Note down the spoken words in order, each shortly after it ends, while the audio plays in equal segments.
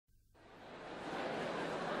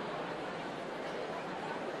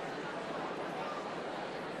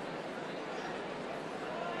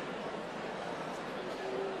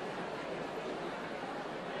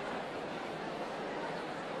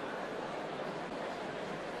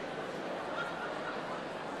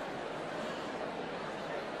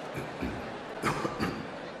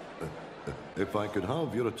If I could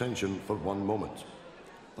have your attention for one moment.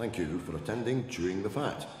 Thank you for attending Chewing the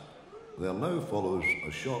Fat. There now follows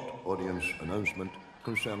a short audience announcement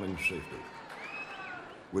concerning safety.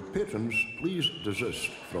 Would patrons please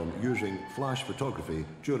desist from using flash photography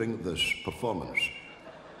during this performance?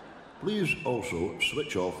 Please also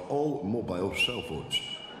switch off all mobile cell phones,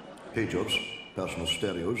 pagers, personal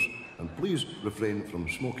stereos, and please refrain from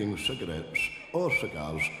smoking cigarettes or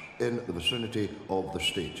cigars in the vicinity of the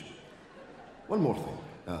stage. One more thing.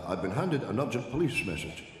 I've been handed an urgent police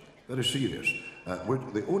message. Very serious.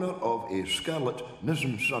 Would the owner of a scarlet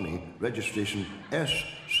Nissan Sunny, registration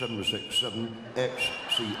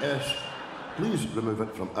S767XCS, please remove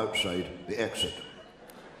it from outside the exit?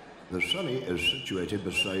 The Sunny is situated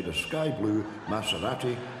beside a sky blue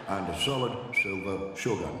Maserati and a solid silver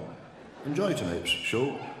Shogun. Enjoy tonight's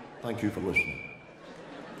show. Thank you for listening.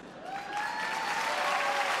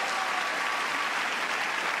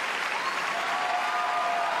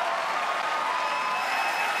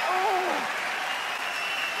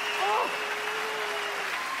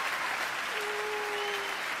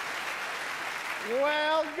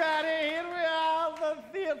 Well, Gary, here we are, the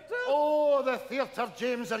theatre. Oh, the theatre,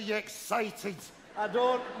 James, are you excited? I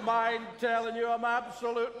don't mind telling you I'm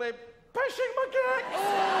absolutely pissing my cake.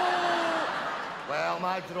 Oh! Well,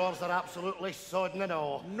 my drawers are absolutely sodden and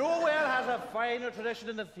all. Nowhere has a finer tradition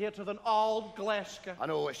in the theatre than Old Glasgow. I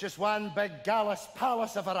know, it's just one big gallus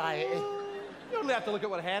palace of variety. You only have to look at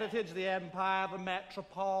what heritage, the Empire, the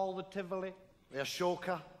Metropole, the Tivoli. The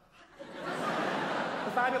Ashoka.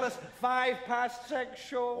 The fabulous 6:05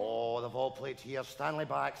 show. Oh, they've all played here. Stanley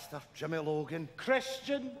Baxter, Jimmy Logan.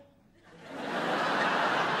 Christian.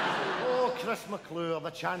 Oh, Chris McClure, the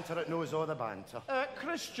chanter that knows all the banter.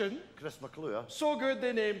 Christian. Chris McClure. So good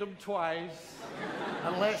they named him twice.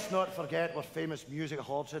 And let's not forget our famous music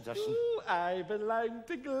hall tradition. Ooh, I belong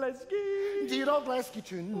to Glasgow. Dear old Glasgow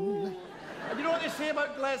tune. Ooh. And you know what they say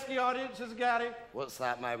about Glasgow audiences, Gary? What's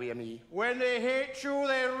that, my wee me? When they hate you,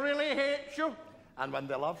 they really hate you. And when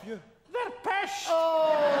they love you? They're pissed.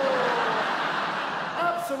 Oh!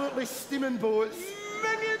 Absolutely steaming boats.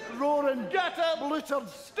 Minging. Roaring. Gutter. Bluttered.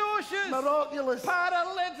 Stocious. Miraculous.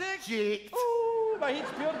 Paralytic. Jaked. Oh, my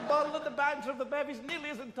heat's pure bottle and the banter of the bevy's nearly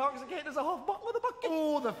as intoxicating as a half bottle of the bucket.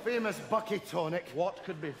 Oh, the famous Bucky tonic. What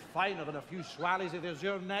could be finer than a few swallies of the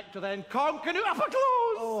azure nectar then conking out upper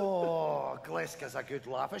clothes? Oh, Glasgow's a good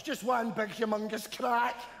laugh. It's just one big humongous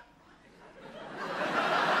crack.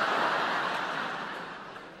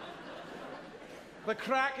 The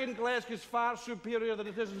crack in Glasgow is far superior than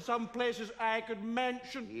it is in some places I could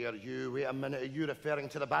mention. Here, you, wait a minute. Are you referring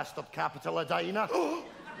to the bastard capital of Dinah?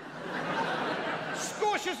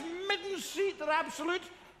 Scotia's midden seat, they're absolute.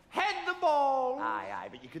 Head the ball. Aye,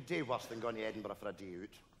 but you could do worse than going to Edinburgh for a day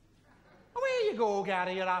out. Away you go,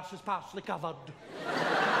 Gary, your ass is partially covered.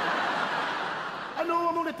 I know,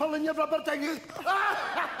 I'm only pulling your rubber dinghy.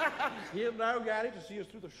 Here now, Gary, to see us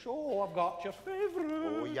through the show, I've got your favourite.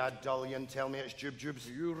 Oh, you dullion, tell me it's Jube Jubes.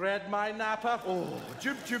 You read my napper. Oh,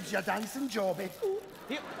 Jube Jubes, you dancing jobby.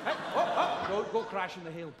 Here, hey, go crash in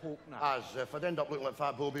the hail poke now. As if I'd end up looking like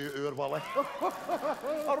Fat Bobby out Ur Willie.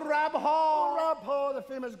 A Rab Haw. Oh, Rab Haw, the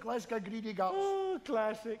famous Glasgow greedy guts. Oh,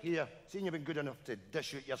 classic. Here, seeing you've been good enough to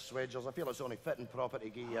dish out your swedgers, I feel it's only fitting proper to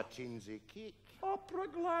give you a teensy cake. Opera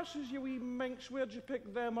glasses, you wee minx. Where'd you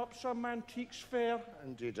pick them up? Some antiques fair?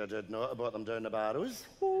 Indeed I did not. I bought them down the Barrows.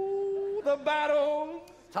 Oh, the Barrows.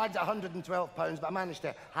 Tagged at £112, but I managed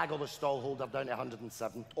to haggle the stall holder down to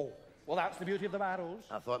 107. Oh, well, that's the beauty of the Barrows.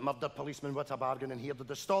 I thought murdered policeman what a bargain, and here did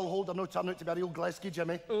the stall holder no turn out to be a real Glasgow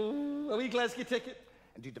Jimmy. Oh, a wee Glasgow ticket.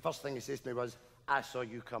 Indeed, the first thing he says to me was, I saw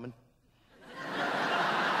you coming.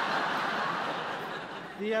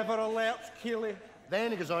 The ever-alert Keeley. Then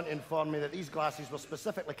he goes on to inform me that these glasses were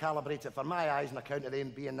specifically calibrated for my eyes on account of them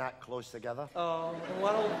being that close together. Oh, the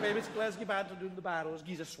world-famous Glasgow banter doing the Barrows.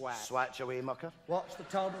 Gives a swat. Swatch away, mucker. What's the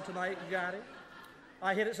turn tonight, Gary?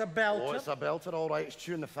 I hear it's a belter. Oh, it's a belter, all right. It's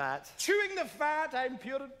Chewing the Fat. Chewing the Fat. I'm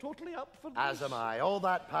pure and totally up for this. As am I. All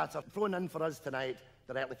that patter thrown in for us tonight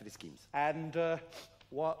directly for the schemes. And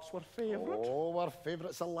what's our favourite? Oh, our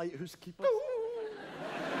favourite's a lighthouse keeper.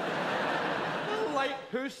 The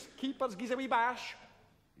lighthouse keepers gives a wee bash.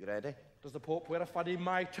 You ready? Does the Pope wear a funny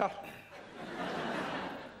mitre?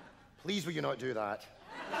 Please will you not do that?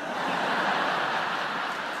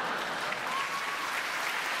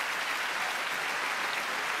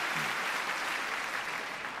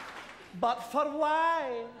 But for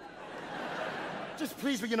why? Just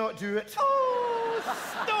please will you not do it? Oh,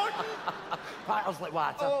 stunning! Patters like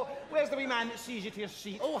water. Oh, where's the wee man that sees you to your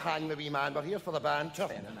seat? Oh, hang the wee man. We're here for the banter.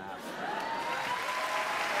 Fair enough.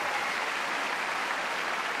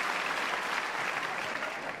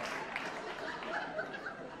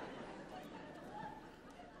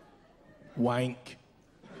 Wank.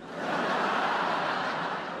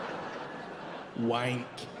 Wank.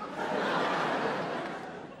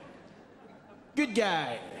 Good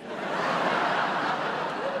guy.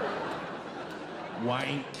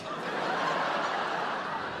 Wank.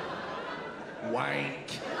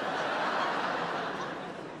 Wank.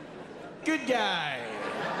 Good guy.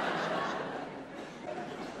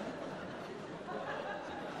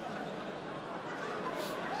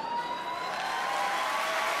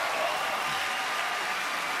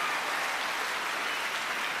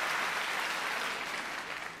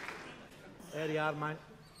 There you are, man.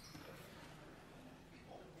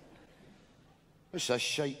 What's this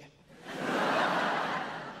shite?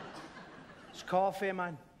 It's coffee,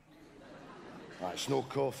 man. That's no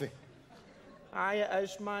coffee. Aye, it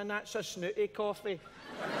is, man. That's a snooty coffee.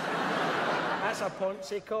 That's a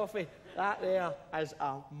Ponzi coffee. That there is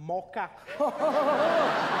a mocha.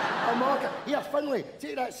 A mocha. Here, Finlay,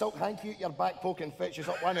 take that silk hanky out your back pocket and fetch us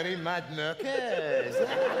up one of them mad nurkers.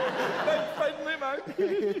 Big Finlay, man.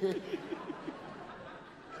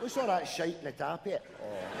 What's all that shite in the tap here?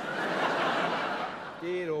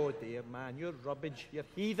 Dear, oh dear, man. You're rubbish. You're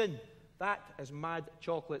heathen. That is mad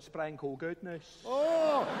chocolate sprinkle goodness.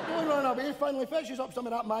 Oh, don't run away, Finlay. Fetch us up some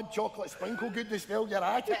of that mad chocolate sprinkle goodness while you're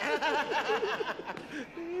at it.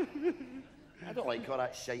 I don't like all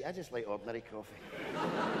that shite. I just like ordinary coffee.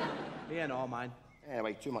 You know, man.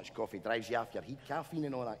 Anyway, too much coffee drives you off your heat. Caffeine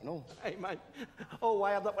and all that, you know. Hey, man. All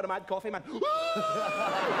wired up with a mad coffee, man.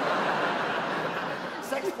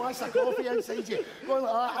 6 glass of coffee inside you. Going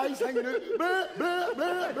like that, eyes hanging out. Bleh, bleh,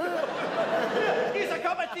 bleh, bleh. Here's a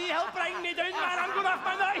cup of tea. Help bring me down, man. I'm going to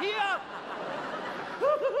find that here.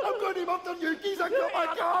 I'm going to murder you. Here's a cup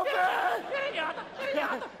of coffee.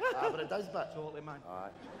 Ah, but it does, but. Totally, man. All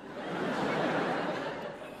right.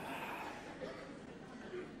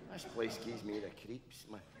 This place gives me the creeps,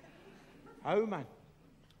 man. How, man?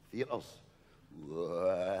 Theatres.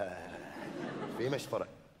 Famous for it.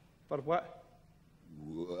 For what?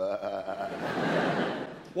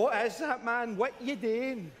 What is that, man? What you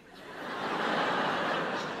doing?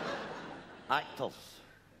 Actors.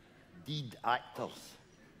 Deed actors.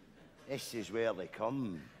 This is where they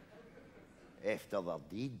come after their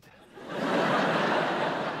deed.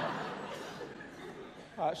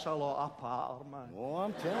 That's a lot of patter, man. Oh,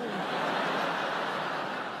 I'm telling you.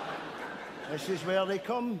 This is where they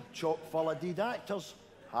come, chock full of deed actors.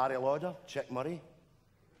 Harry Lauder, Chick Murray,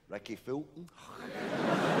 Ricky Fulton.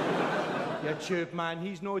 Your tube, man.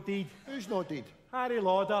 He's no deed. Who's no deed? Harry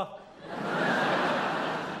Lauder.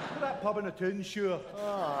 That pub in the town, sure.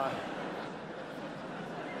 Ah.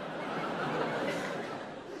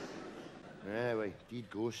 Anyway, deed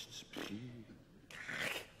ghosts.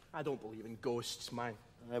 I don't believe in ghosts, man.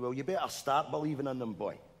 Well, you better start believing in them,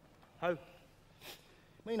 boy. How?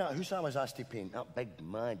 Mind that house I was asked to paint? That big,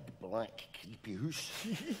 mad, black, creepy house.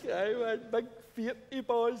 Aye, man. Big, fearty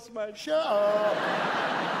boys, man. Shut up!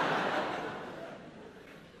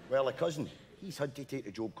 Well, a cousin, he's had to take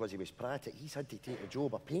the job because he was pratic. He's had to take the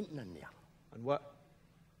job of painting in there. And what?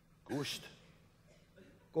 Ghost.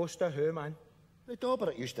 Ghost of who, man? The dauber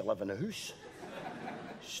that used to live in the house.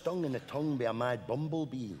 Stung in the tongue by a mad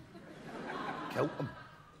bumblebee. Killed him.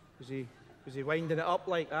 Was he winding it up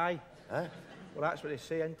like aye? Huh? Well, that's what they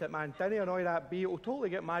say, isn't it, man? Didn't annoy that bee. It'll totally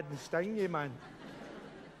get mad and sting you, man.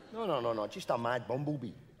 No. Just a mad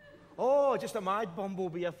bumblebee. Oh, just a mad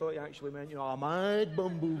bumblebee. I thought you actually meant, you know, a mad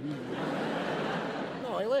bumblebee.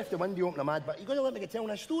 No, I left the window open, a mad, but you're going to let me get telling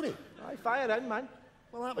this story? Aye, fire in, man.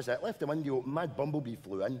 Well, that was it. Left the window open, mad bumblebee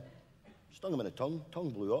flew in. Stung him in the tongue.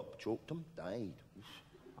 Tongue blew up, choked him, died.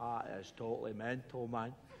 That is totally mental,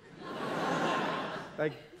 man.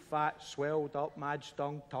 Big, fat, swelled up, mad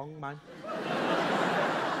stung tongue, man.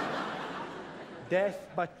 Death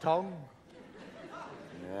by tongue.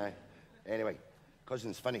 Yeah. Anyway,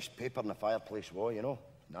 cousin's finished paper in the fireplace wall, you know.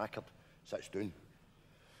 Knackered. Sits down.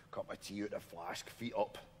 Cup of tea out the flask, feet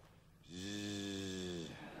up. Zzz.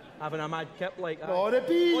 Having a mad kip like that. Oh, the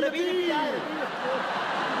bee! Oh, the bee!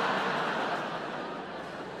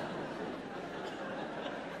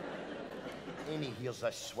 And he hears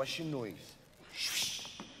this swishing noise.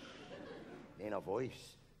 Then a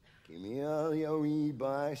voice. Come here, you wee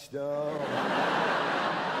bastard.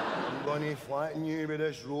 I'm gonna flatten you with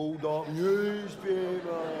this rolled up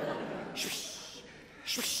newspaper.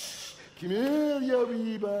 Come here, you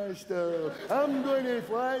wee bastard. I'm gonna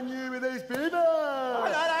flatten you with this paper.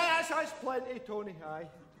 Aye, that's plenty, Tony, aye.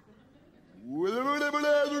 Oh, no, man!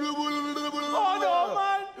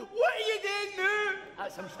 What are you doing now?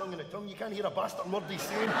 That's him stung in the tongue. You can't hear a bastard word he's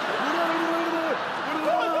saying. Oh,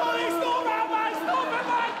 Tony, stop that, man! Stop it,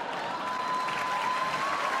 man!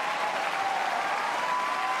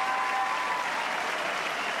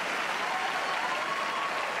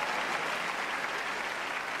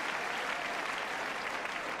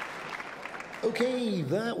 Okay,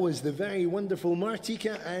 that was the very wonderful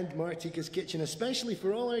Martika and Martika's Kitchen, especially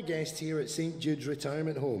for all our guests here at St Jude's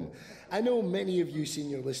Retirement Home. I know many of you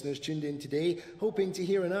senior listeners tuned in today, hoping to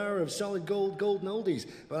hear an hour of solid gold, golden oldies,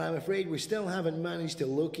 but I'm afraid we still haven't managed to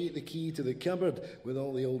locate the key to the cupboard with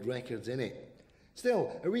all the old records in it.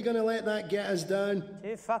 Still, are we going to let that get us down?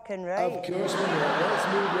 Too fucking right. Of course we will. Let's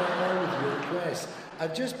move right on with your requests.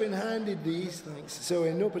 I've just been handed these, thanks. So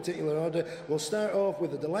in no particular order, we'll start off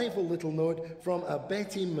with a delightful little note from a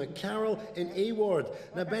Betty McCarroll in A Ward.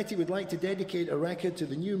 Now, Betty would like to dedicate a record to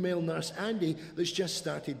the new male nurse, Andy, that's just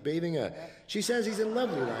started bathing her. She says he's a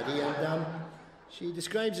lovely laddie and she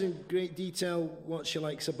describes in great detail what she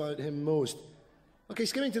likes about him most. Okay,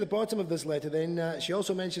 skimming to the bottom of this letter then, she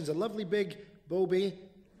also mentions a lovely big Bobby.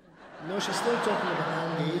 No, she's still talking about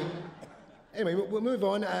Andy. Anyway, we'll move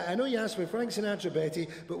on. I know you asked for Frank Sinatra, Betty,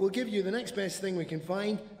 but we'll give you the next best thing we can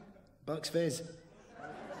find. Bucks Fizz.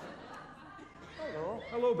 Hello.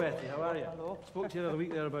 Hello, Betty. How are you? Hello. Spoke to you the other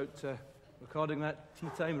week there about recording that tea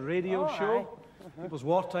time radio Oh, show. aye. People's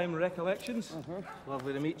wartime recollections.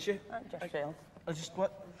 Lovely to meet you. Just yourself. I just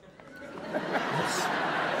what?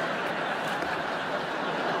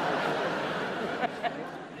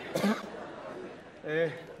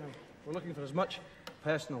 We're looking for as much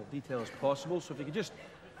personal detail as possible, so if you could just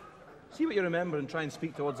see what you remember and try and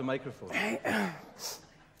speak towards the microphone.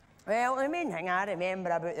 Well, the main thing I remember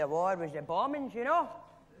about the war was the bombings, you know?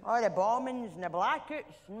 All the bombings and the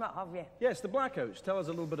blackouts and what have you. Yes, the blackouts. Tell us a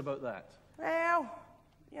little bit about that. Well,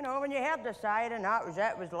 you know, when you heard the siren, that was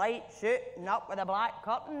it. It was light, shoot, and up with the black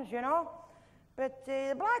curtains, you know? But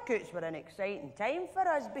the blackouts were an exciting time for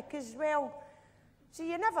us because, well, see,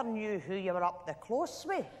 you never knew who you were up the close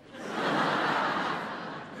with.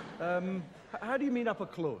 How do you mean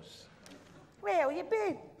up close? Well, you'd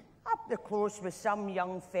be up the close with some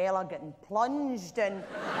young fella getting plunged and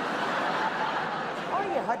all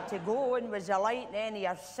you had to go in was a light and then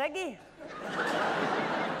your ciggy.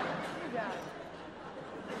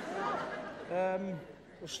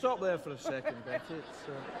 We'll stop there for a second, Betty.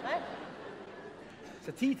 It's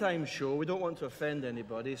a tea time show. We don't want to offend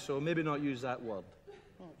anybody, so maybe not use that word.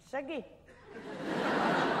 Ciggy.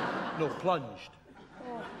 No, plunged.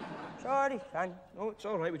 Oh, sorry, son. No, it's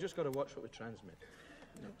all right. We just got to watch what we transmit.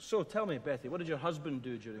 So tell me, Betty, what did your husband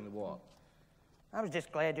do during the war? I was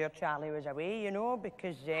just glad your Charlie was away, you know,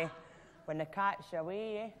 because when the cat's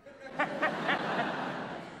away,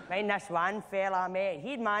 Mind this one fella I met,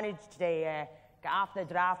 he'd managed to get off the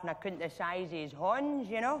draft and I couldn't the size of his horns,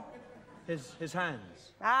 you know. His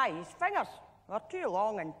hands? Aye, his fingers. They're too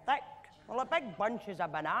long and thick. Well, like big bunches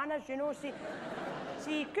of bananas, you know. See,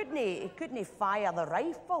 he couldn't fire the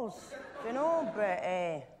rifles, you know, but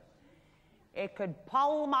he could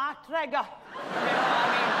pull my trigger.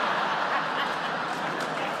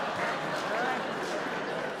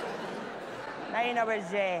 You know what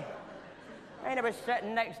I mean? I was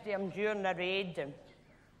sitting next to him during the raid, and,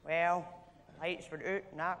 well, the lights were out,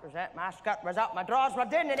 and that was it. My skirt was up, my drawers were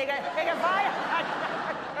down, and he got fired.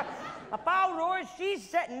 My pal Rose, she's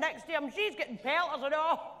sitting next to him, she's getting pelters and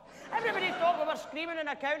all. Everybody thought we were screaming on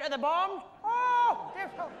account of the bombs. Oh!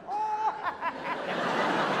 Oh!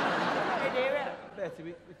 What do you do with it?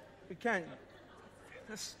 Betty, we can't.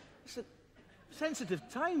 It's a sensitive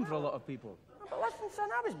time for a lot of people. But listen,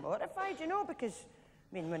 son, I was mortified, you know, because,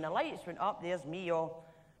 I mean, when the lights went up, there's me all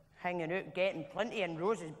hanging out, getting plenty, and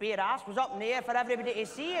Rose's bare ass was up in the air for everybody to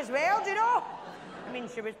see as well, do you know? I mean,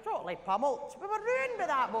 she was totally pummeled. We were ruined by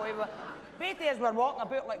that, boy. Betty as were walking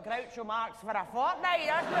about like Groucho Marx for a fortnight,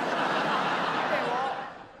 that's what.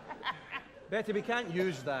 Betty, we can't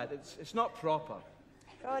use that. It's not proper.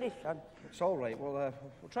 Sorry, son. It's all right. We'll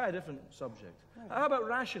try a different subject. How about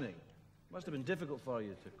rationing? Must have been difficult for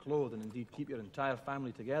you to clothe and indeed keep your entire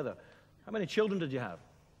family together. How many children did you have?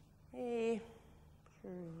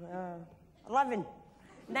 11.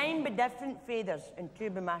 9 by different fathers and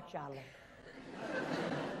 2 by my Charlie.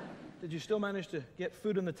 Did you still manage to get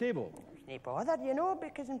food on the table? I was no bothered, you know,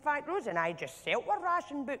 because in fact Rose and I just sold our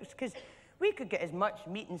ration books because we could get as much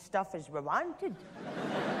meat and stuff as we wanted.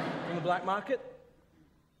 From the black market?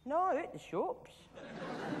 No, out the shops.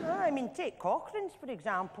 No, I mean, take Cochrane's, for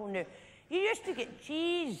example. Now, you used to get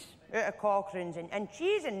cheese out of Cochrane's, and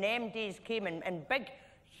cheese in them days came in big,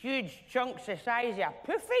 huge chunks the size of a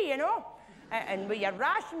puffy, you know? And with your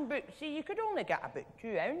ration book, see, you could only get about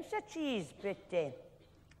 2 ounces of cheese, but,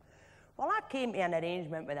 well, I came to an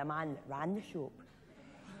arrangement with a man that ran the shop.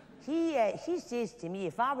 He says to me,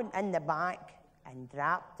 if I went in the back and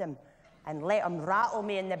dropped him and let him rattle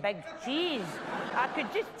me in the big cheese, I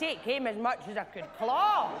could just take him as much as I could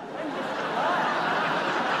claw. And just claw.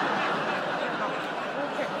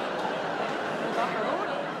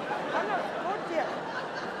 I'm not supposed to.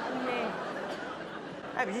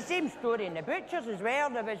 It was the same story in the butchers as well.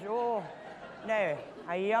 There was, now,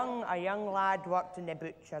 a young lad worked in the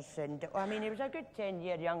butchers, and, I mean, he was a good 10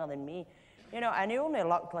 years younger than me, you know, and he only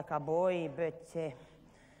looked like a boy, but,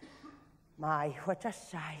 my, what a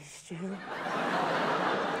size, you know.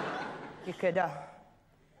 You could have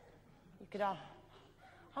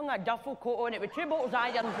hung a duffel coat on it with 2 bottles of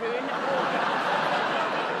iron brew in it.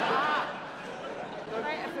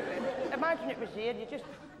 Imagine it was there, you just...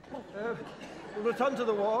 We'll return to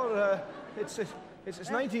the war. It's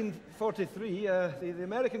 1943. The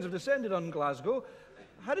Americans have descended on Glasgow.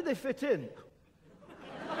 How did they fit in?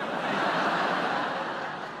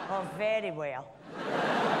 Oh, very well. See,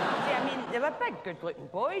 I mean, they were big, good-looking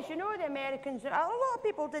boys, you know, the Americans. A lot of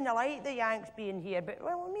people didn't like the Yanks being here, but,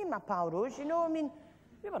 well, me and my pal Rose, you know, I mean,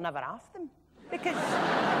 we were never after them. Because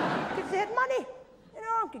they had money. You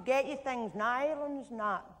know, could get you things in islands and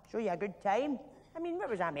that, show you a good time. I mean, what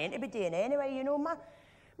was I meant to be doing anyway, you know? My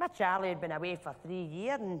Charlie had been away for 3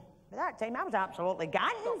 years, and by that time I was absolutely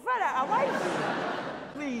ganting for it. I was.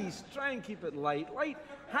 Please, try and keep it light. Light,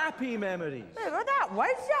 happy memories. Well, that was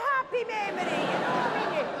a happy memory, you know? I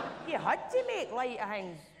mean, you had to make light of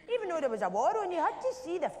things. Even though there was a war on, you had to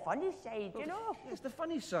see the funny side, you know? Yes, the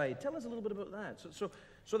funny side. Tell us a little bit about that. So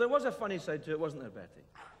there was a funny side to it, wasn't there, Betty?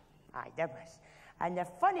 Aye, there was. And the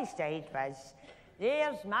funny side was,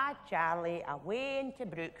 there's my Charlie away into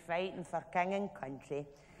Brook fighting for king and country.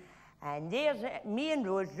 And there's me and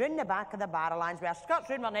Rose round the back of the barrowlands with our skirts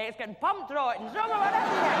round our necks getting pumped rotten. So we were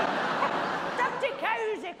everything. Dirty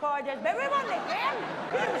cows, they called us, but we weren't again.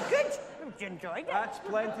 It was good. We enjoyed it. That's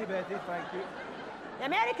plenty, Betty, thank you. The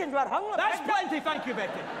Americans were hung. That's plenty, thank you,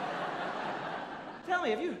 Betty. Tell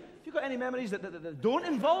me, have you got any memories that don't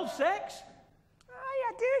involve sex? Aye,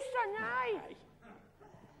 I do, son, aye.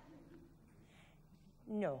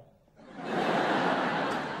 No.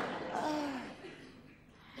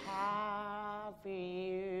 Have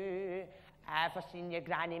you ever seen your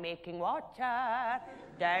granny making water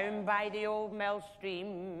down by the old mill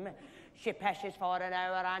stream? She pishes for an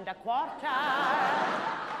hour and a quarter,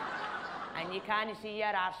 and you can't see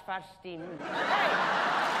your arse for steam.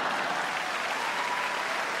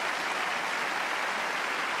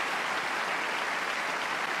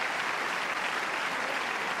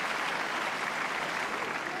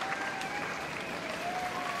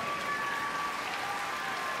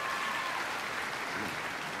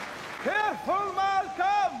 Careful,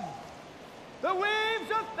 Malcolm! The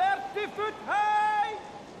waves are 30 foot high!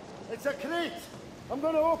 It's a crate. I'm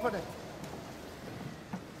going to open it.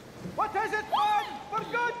 What is it, Mom? For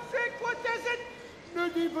God's sake, what is it?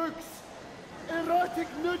 Nudie books. Erotic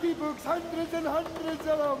nudie books. Hundreds and hundreds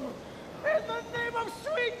of them. In the name of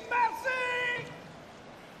sweet mercy!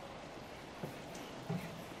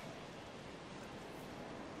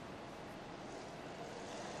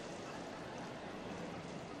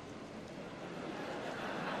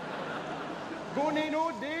 Gonna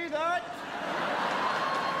no do that.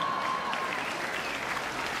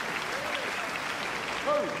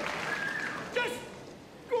 Oh, just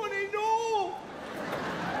gonna no.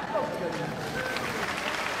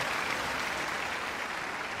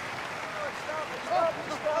 Stop.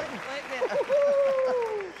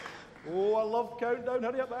 Oh, I love countdown.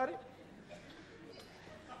 Hurry up, Harry.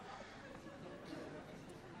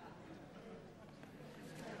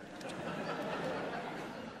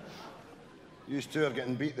 You two are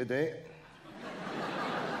getting beat today.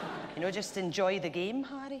 You know, just enjoy the game,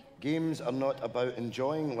 Harry. Games are not about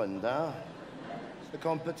enjoying, Linda. It's the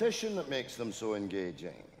competition that makes them so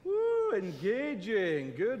engaging. Ooh,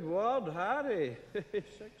 engaging. Good word, Harry. 8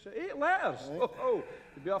 letters. Right. Oh,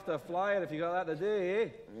 you'd be off to a flyer if you got that today, eh?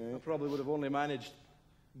 Yeah. I probably would have only managed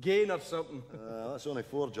gain or something. That's only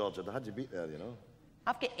 4, George. I had you beat there, you know.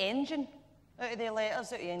 I've got engine out of the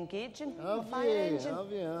letters out of engaging. Have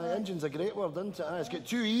you? Engine's a great word, isn't it? It's got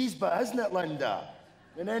 2 E's, but isn't it, Linda?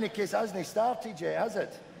 In any case, it hasn't started yet, has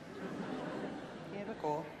it? Here we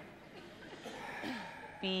go.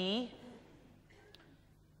 B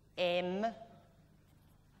M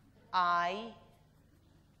I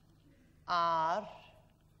R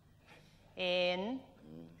N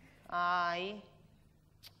I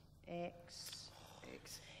X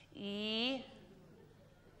E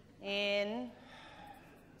N.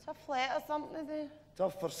 Tough letter, something to do.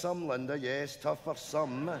 Tough for some, Linda, yes, tough for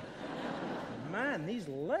some. Man, these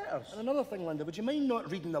letters. And another thing, Linda, would you mind not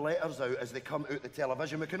reading the letters out as they come out the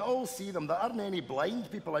television? We can all see them. There aren't any blind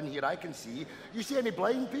people in here I can see. You see any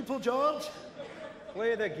blind people, George?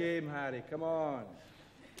 Play the game, Harry. Come on.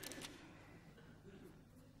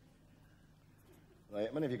 Right,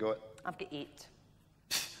 how many have you got? I've got 8.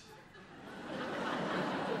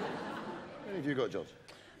 What have you got, George?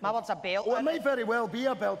 My word's a belt. Oh, it might very well be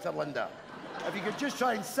a belter, Linda. If you could just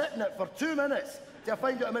try and sit in it for 2 minutes till I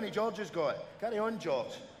find out how many George has got. Carry on,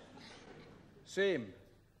 George. Same.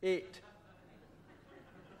 8.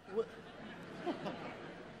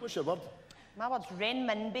 What's your word? My word's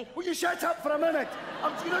renminbi. Will you shut up for a minute?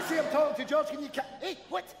 You don't say I'm talking to George, can you... Hey,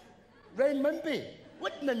 what? Renminbi?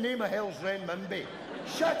 What in the name of hell's renminbi?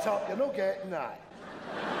 Shut up, you're not getting that.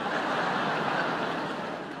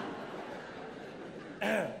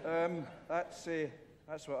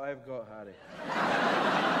 That's what I've got, Harry.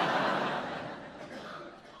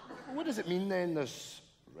 What does it mean then, this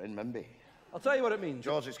renminbi? I'll tell you what it means.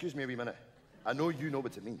 George, excuse me a wee minute. I know you know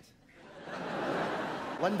what it means.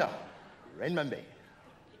 Linda, renminbi.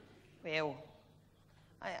 Well,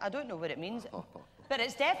 I don't know what it means. But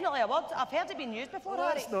it's definitely a word. I've heard it being used before, Well,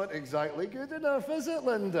 Harry. that's not exactly good enough, is it,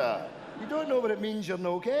 Linda? You don't know what it means, you're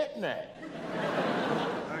not getting it.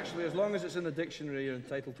 Actually, as long as it's in the dictionary, you're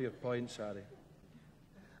entitled to your points, Harry.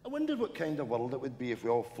 I wonder what kind of world it would be if we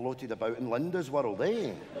all floated about in Linda's world,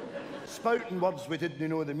 eh? Spouting words we didn't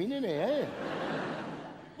know the meaning of, eh?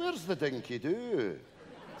 Where's the dinky-doo?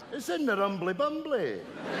 It's in the rumbly-bumbly.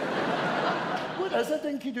 What is a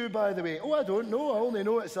dinky-doo, by the way? Oh, I don't know. I only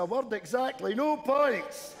know it's a word exactly. No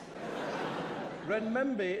points.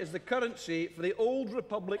 Renminbi is the currency for the old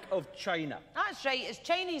Republic of China. That's right, it's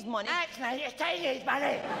Chinese money. That's right, it's Chinese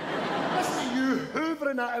money. Listen to you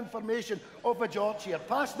hoovering that information off of George here,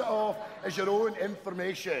 passing it off as your own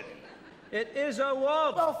information. It is a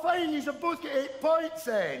word. Well, fine, you've both got 8 points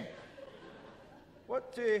then.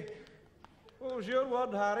 What was your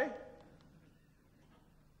word, Harry?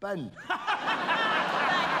 Bin.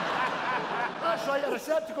 That's right, a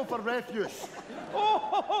receptacle for refuse.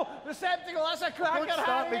 Oh, receptacle, that's a cracker, Don't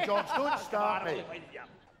start Harry. me, George, don't start me.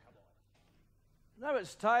 Now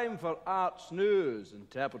it's time for Arts News,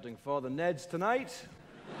 interpreting for the Neds tonight.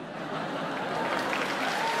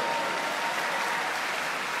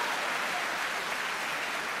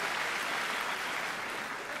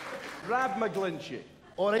 Rab McGlinchey.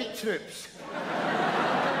 All right, troops.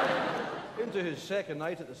 Into his second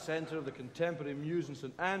night at the centre of the Contemporary Muse in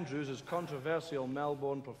St Andrews is controversial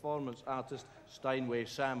Melbourne performance artist Steinway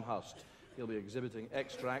Samhurst. He'll be exhibiting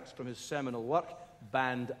extracts from his seminal work,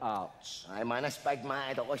 Band Arts. Aye, man, this big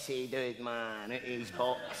mad Aussie dude, man. It is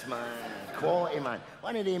box, man. Quality, man.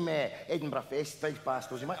 One of them Edinburgh Festival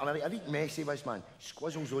bastards. You might a bit messy was, man.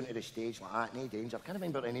 Squizzles onto the stage like that, no danger. I can't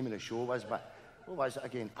remember what the name of the show was, but what was it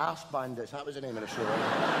again? Arse Bandits, that was the name of the show.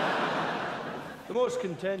 The most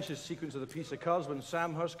contentious sequence of the piece occurs when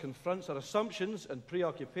Samhurst confronts our assumptions and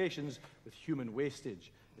preoccupations with human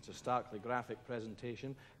wastage. It's a starkly graphic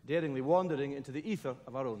presentation, daringly wandering into the ether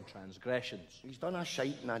of our own transgressions. He's done a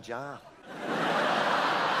shite in a jar.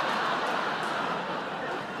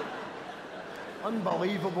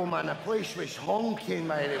 Unbelievable, man. The place was honking,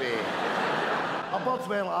 by the way. Our birds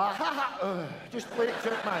went like, ha ha, just play it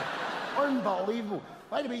to it, man. Unbelievable.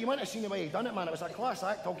 By the way, you might have seen the way he done it, man. It was a class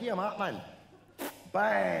act. I'll give him that, man.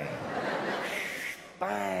 Bang.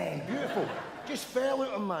 Bang. Beautiful. Just fell out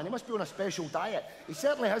of him, man. He must be on a special diet. He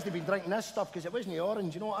certainly hasn't been drinking this stuff because it wasn't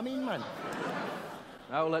orange, you know what I mean, man?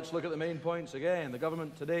 Now let's look at the main points again. The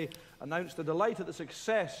government today announced the delight at the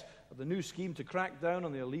success of the new scheme to crack down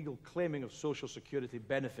on the illegal claiming of social security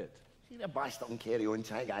benefit. See the bastard and carry on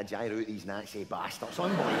trying to get a gyro out these Nazi bastards.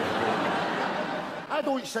 Unbelievable. I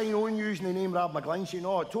don't sign on using the name Rab McGlinchey,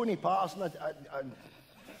 no. Tony Patterson,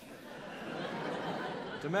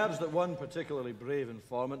 It emerged that one particularly brave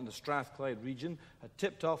informant in the Strathclyde region had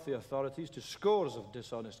tipped off the authorities to scores of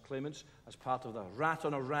dishonest claimants as part of the Rat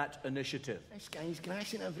on a Rat initiative. This guy's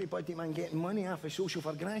grassing everybody, man, getting money off of social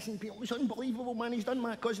for grassing people. It's unbelievable, man. He's done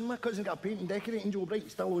my cousin. My cousin got a paint and decorating job right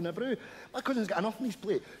still on the brew. My cousin's got enough on his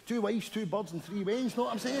plate. 2 wives, 2 birds and 3 wains, know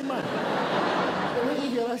what I'm saying, man? Wait till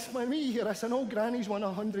you hear this, man. Wait till you hear this. An old granny's won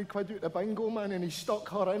 100 quid out the bingo, man, and he stuck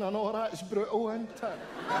her in and all that. It's brutal, isn't it?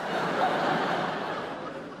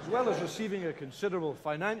 As well as receiving a considerable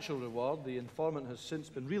financial reward, the informant has since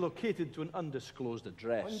been relocated to an undisclosed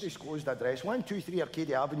address. Undisclosed address. 123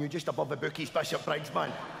 Arcadia Avenue, just above the bookies, Bishop Briggs,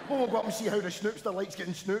 man. We'll go up and see how the Snoopster likes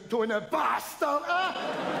getting snooped on, the bastard!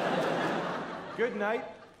 Ah! Good night.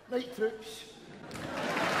 Night, troops.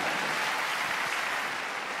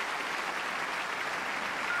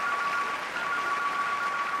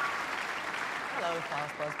 Hello,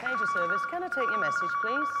 Fastbuzz. Pager service. Can I take your message,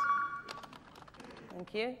 please?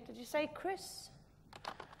 Thank you. Did you say Chris?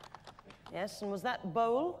 Yes, and was that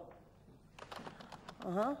Bowl?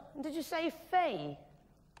 Uh-huh. And did you say Faye?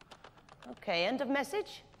 Okay, end of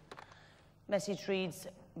message. Message reads,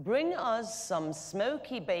 bring us some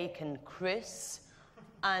smoky bacon, Chris.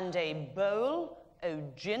 and a bowl o'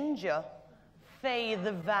 ginger fae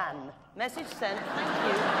the van. Message sent. Thank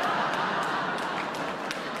you.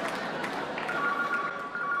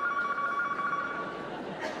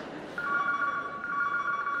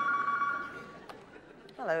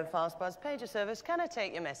 Hello, Fastbuzz. Pager service. Can I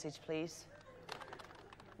take your message, please?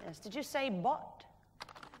 Yes, did you say bot?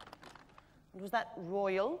 And was that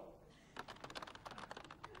royal?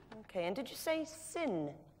 Okay, and did you say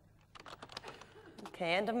sin?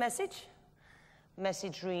 Okay, end of message.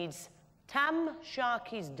 Message reads, Tam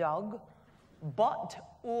Sharky's dog, bot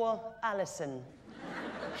or Alison.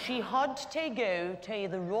 She had to go to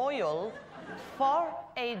the royal for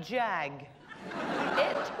a jag.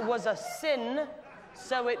 It was a sin,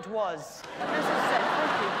 so it was. Message sent.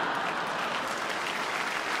 Thank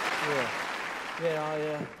you.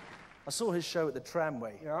 Yeah, I saw his show at the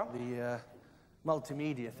Tramway. Yeah? The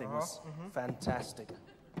multimedia thing was fantastic.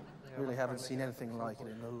 Really haven't seen anything like it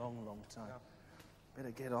in a long, long time.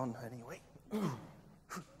 Better get on anyway.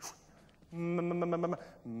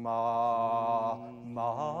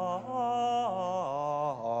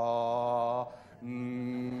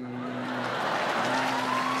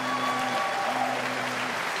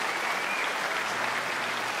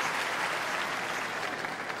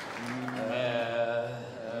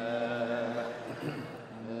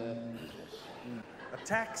 A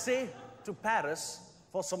taxi to Paris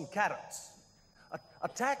for some carrots. A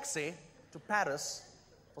taxi to Paris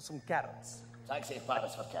for some carrots. Taxi to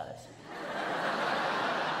Paris for carrots.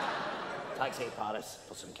 Taxi to Paris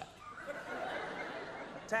for some carrots.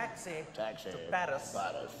 A taxi to Paris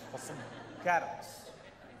for some carrots.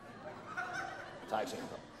 Taxi.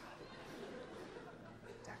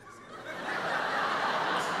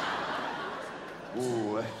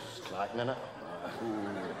 Ooh, it's cracking in it. Ooh,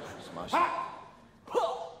 smash it.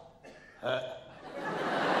 All right.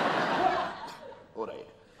 What are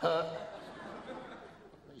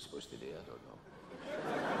you supposed to do? I don't know.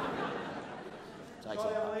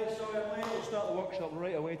 Sorry, I'm late. We'll start the workshop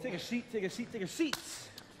right away. Take a seat. Okay.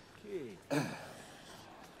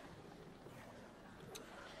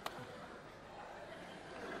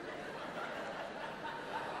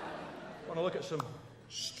 Want to look at some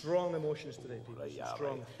strong emotions today, people. Right, yeah,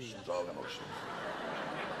 strong right. themes. Strong emotions.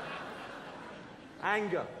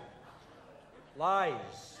 Anger.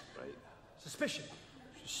 Lies. Right. Suspicion.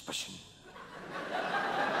 Suspicion.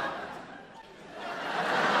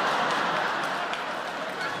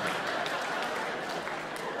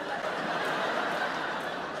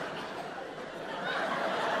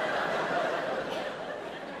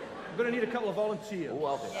 I'm going to need a couple of volunteers. Oh,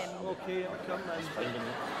 I'll do that. Okay, I'll come then. Finding you.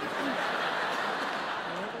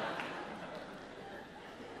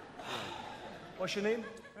 What's your name?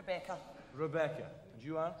 Rebecca. Rebecca. And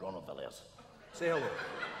you are? Ronald Villiers. Say hello.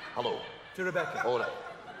 Hello. To Rebecca. All right.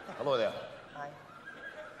 Hello there. Hi.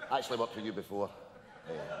 I actually worked with you before.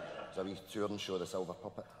 It was a wee touring show, The Silver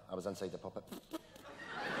Puppet. I was inside the puppet.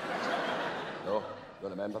 No?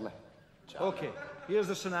 Don't remember me? Chat. Okay, here's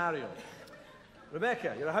the scenario.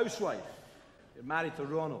 Rebecca, you're a housewife. You're married to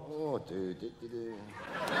Ronald. Oh, dude.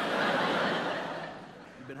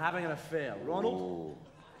 You've been having an affair. Ronald, Oh,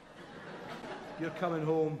 you're coming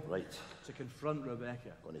home right. to confront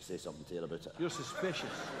Rebecca. Going to say something to her about it. You're suspicious.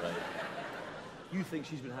 Right. You think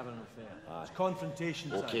she's been having an affair. Aye. It's confrontation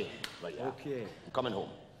time. Okay. Right, yeah. Okay. I'm coming home.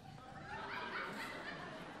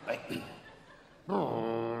 Right.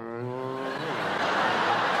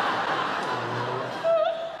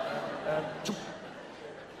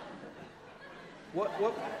 What?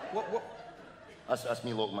 That's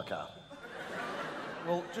me locking my car.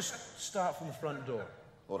 Well, just start from the front door.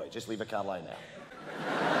 All right, just leave the car lying there.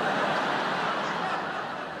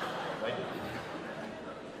 Right.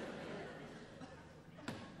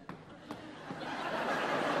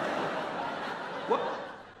 What?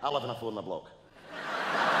 I live in a 4 block.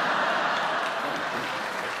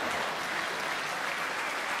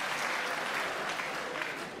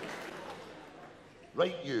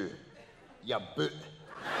 Right, you boot.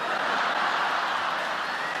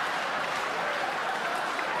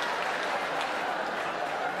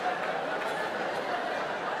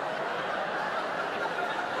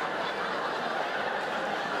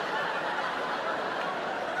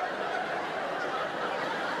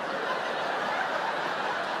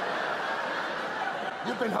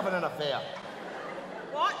 You've been having an affair.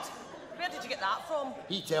 What? Where did you get that from?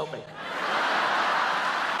 He told me.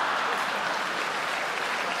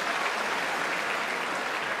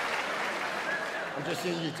 I'm just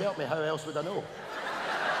saying you told me. How else would I know?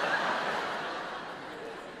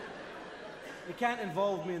 You can't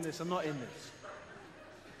involve me in this. I'm not in this.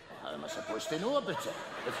 How am I supposed to know about it?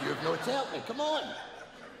 If you've no told me, come on.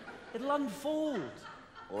 It'll unfold.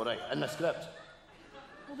 All right, in the script.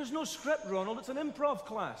 Well, there's no script, Ronald. It's an improv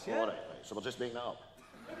class, yeah? All right, so we're just making it up.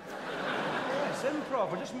 Yes,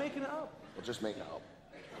 improv. We're just making it up. We're just making it up.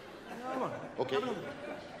 Come on. Okay. Have another.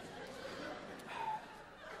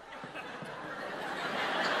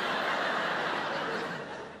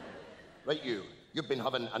 Right, you've been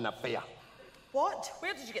having an affair. What?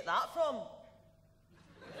 Where did you get that from?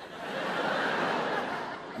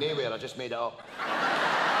 Nowhere, I just made it up.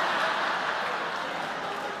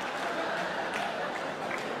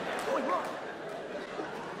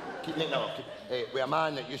 Keep making it up. With a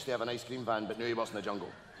man that used to have an ice cream van, but now he works in the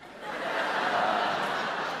jungle.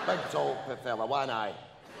 Big, tall fella, one eye.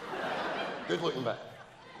 Good looking bit.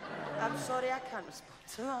 I'm sorry, I can't respond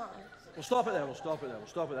to that. We'll stop it there. We'll stop it there. We'll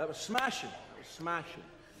stop it there. That was smashing. That was smashing.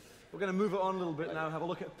 We're going to move it on a little bit now. Have a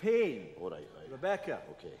look at pain. All right. Rebecca.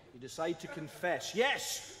 Okay. You decide to confess.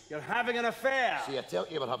 Yes, you're having an affair. See, I tell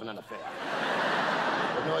you we're having an affair.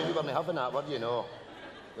 But no, you weren't having that, were you? No.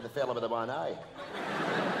 With the fella with the one eye.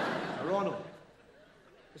 Now, Ronald,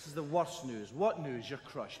 this is the worst news. What news? You're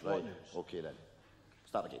crushed. Right. What news? Okay, then.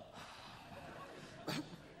 Start again.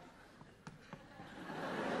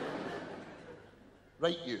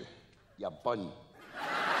 Right, you bun.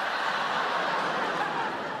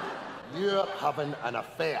 You're having an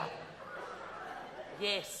affair.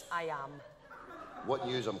 Yes, I am. What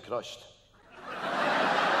news? I'm crushed.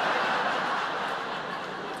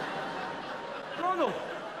 Ronald!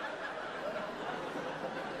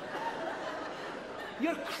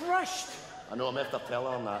 You're crushed! I know, I'm after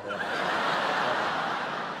telling him that.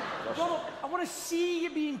 Ronald, I want to see you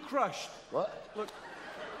being crushed. What? Look,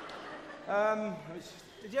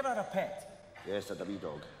 did you ever have a pet? Yes, I had a wee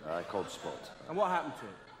dog. Called Spot. And what happened to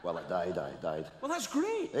it? Well, it died. Well, that's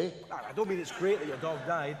great. Eh? I don't mean it's great that your dog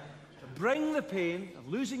died. But bring the pain of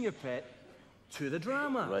losing your pet to the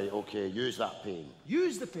drama. Right, okay, use that pain.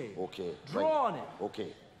 Use the pain. Okay. Draw right. on it.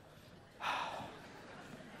 Okay.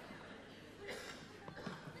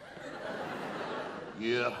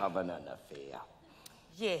 You're having an affair.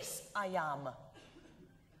 Yes, I am.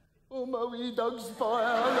 Oh, my wee dog's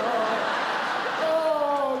fired.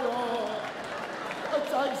 Oh, no. A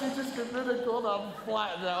taxi just came through the corner and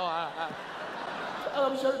flattened it. And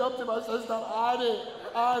I'm shouting up to my sister,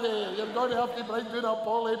 Annie, you're going to have to bring down a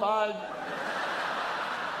poly bag.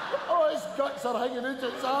 Oh, his guts are hanging out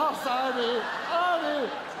its arse, Annie.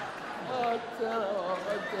 Oh, terrible,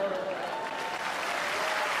 terrible.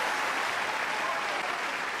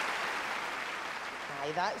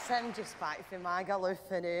 Aye, that's him just back from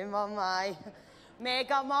Magaluf and Mum, aye.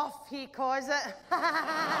 Mega Muff, he calls it.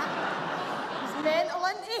 He's mental,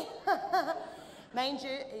 isn't he? Mind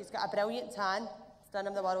you, he's got a brilliant tan. It's done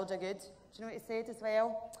him the world of good. Do you know what he said as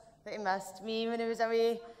well? That he missed me when he was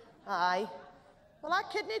away. Aye. Well, I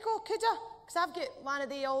couldn't go, could I? Because I've got one of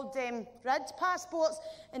the old red passports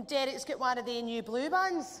and Derek's got one of the new blue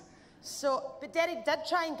bands. So, but Derek did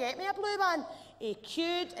try and get me a blue band. He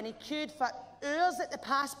queued for hours at the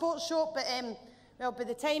passport shop, but well, by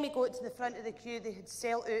the time he got to the front of the queue, they had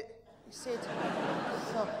sold out, he said.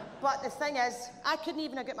 So, but the thing is, I couldn't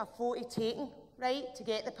even get my photo taken, right, to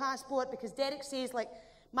get the passport, because Derek says, like,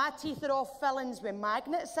 my teeth are all fillings with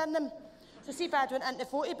magnets in them. So see if I'd went into the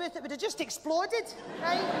photo booth, it would have just exploded,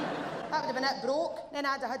 right? That would have been it broke. Then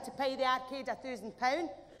I'd have had to pay the arcade £1,000. And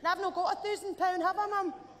I've not got £1,000, have I,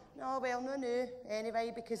 Mum? No, well, no.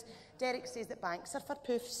 Anyway, because Derek says that banks are for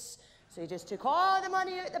poofs. So he just took all the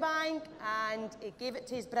money out of the bank and he gave it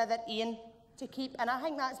to his brother Ian to keep. And I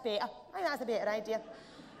think that's better. I think that's a better idea.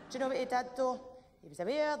 Do you know what he did, though? He was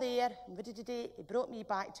away there, and what did he do? He brought me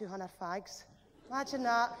back 200 fags. Imagine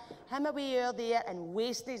that. Him away there and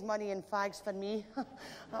wasting his money in fags for me.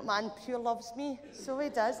 That man pure loves me. So he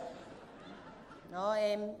does. No,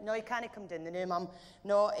 he can't come down the new, Mum.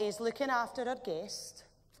 No, he's looking after our guest.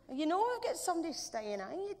 You know, I've got somebody staying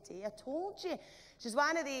at you, I told you. She's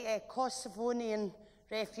one of the Kosovonian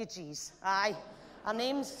refugees. Aye. Her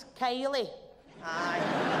name's Kylie.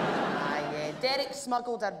 Aye. Derek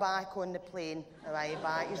smuggled her back on the plane. Aye,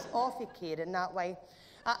 back. He's awfully caring that way.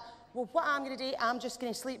 Well, what I'm going to do, I'm just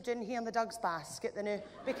going to sleep down here in the dog's basket,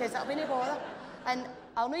 because that'll be no bother. And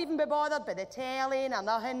I'll not even be bothered by the telly or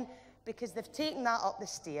nothing, because they've taken that up the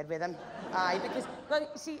stair with him. Aye, because, well, you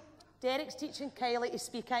see, Derek's teaching Kylie to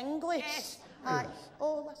speak English. Yes. Aye.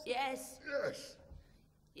 Oh, listen. Yes. Yes.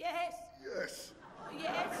 Yes. Yes.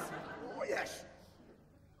 Yes. Oh, yes.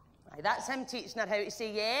 Aye, that's him teaching her how to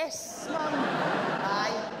say yes, Mum.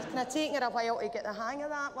 Aye, it's kind of taking her a while to get the hang of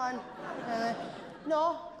that one.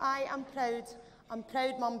 No, I'm proud. I'm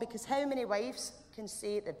proud, Mum, because how many wives can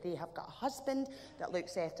say that they have got a husband that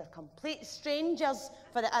looks after complete strangers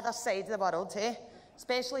for the other side of the world, eh?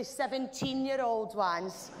 Especially 17-year-old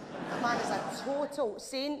ones. That man is a total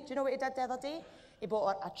saint. Do you know what he did the other day? He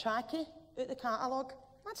bought her a trackie out the catalogue.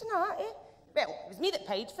 Imagine that, eh? Well, it was me that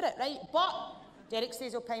paid for it, right? But Derek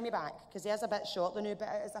says he'll pay me back, because he is a bit short now, but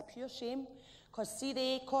it is a pure shame. Because see,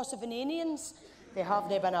 the Kosovanians, they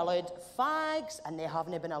haven't been allowed fags, and they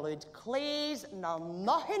haven't been allowed clays, nor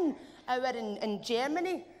nothing out in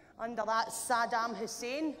Germany under that Saddam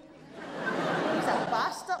Hussein. He's a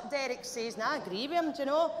bastard, Derek says, and I agree with him, do you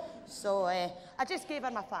know? So I just gave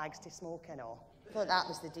her my fags to smoke and all. Thought that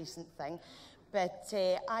was the decent thing. But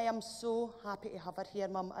I am so happy to have her here,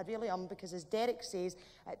 Mum. I really am, because as Derek says,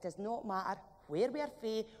 it does not matter where we are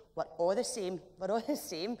fae, we're all the same. We're all the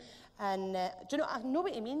same. And do you know, I know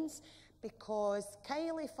what he means, because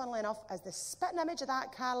Kylie, funnily enough, is the spitting image of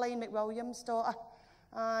that Caroline McWilliams' daughter.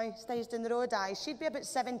 Aye, stays down the road, aye. She'd be about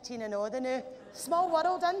 17 and all the new. Small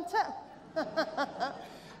world, isn't it?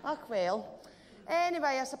 Ach, well.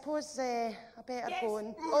 Anyway, I suppose I better go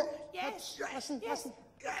and... Oh, yes, listen, yes, listen.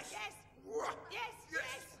 yes, yes,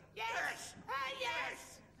 yes, yes,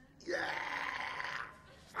 yes, yes.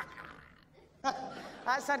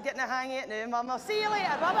 That's her getting a hang of it now, Mum. I'll see you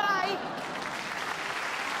later. Bye-bye.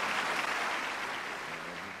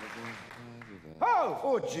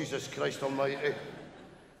 Oh, Jesus Christ almighty.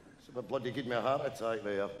 Somebody bloody gave me a heart attack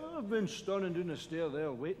there. I've been standing down the stair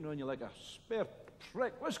there waiting on you like a spare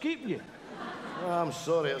prick. What's keeping you? Oh, I'm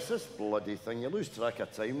sorry, it's this bloody thing. You lose track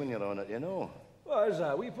of time when you're on it, you know. What is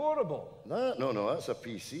that, a wee portable? That? No, that's a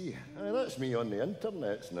PC. Aye, that's me on the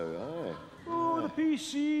internet now, aye. Oh, the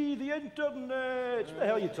PC, the internet. What the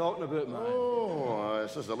hell are you talking about, man? Oh,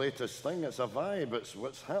 this is the latest thing. It's a vibe. It's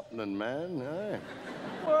what's happening, man. Aye.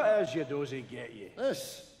 What is your dozy get you?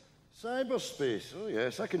 This. Cyberspace. Oh,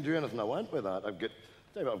 yes, I can do anything I want with that. Tell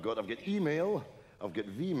you what I've got. I've got email. I've got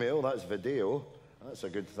Vmail. That's video. That's a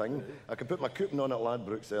good thing. I can put my coupon on at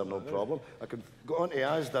Ladbrokes there, no problem. I can go on to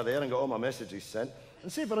Asda there and get all my messages sent.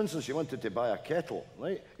 And say, for instance, you wanted to buy a kettle,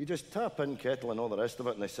 right? You just tap in kettle and all the rest of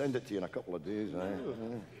it, and they send it to you in a couple of days, right?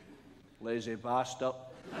 Lazy bastard.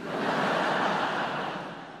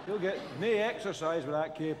 You'll get no exercise with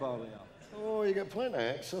that caper there. Oh, you get plenty of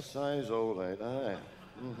exercise, all right, aye.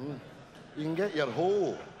 You can get your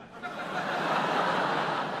hole.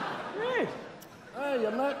 Hey! Aye,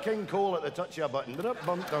 you're not King Cole at the touch of a button. Bump,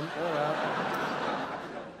 all right.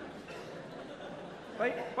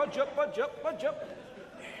 Right, budge up, budge up, budge up.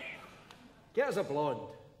 Get us a blonde.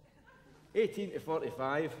 18 to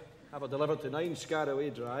 45. Have her delivered to 9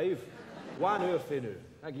 Scaraway Drive. 1 hour for now.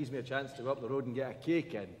 That gives me a chance to go up the road and get a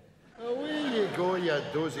cake in. Away you go, you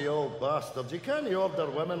dozy old bastards. You can't order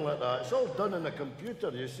women like that. It's all done on the computer,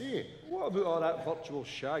 you see. What about all that virtual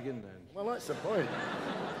shagging then? Well, that's the point.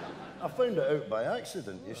 I found it out by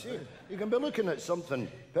accident, you see. You can be looking at something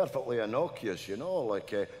perfectly innocuous, you know, like,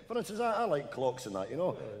 for instance, I like clocks and that, you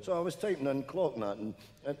know. So I was typing in clock and that, and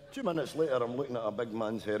 2 minutes later I'm looking at a big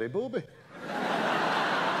man's hairy booby.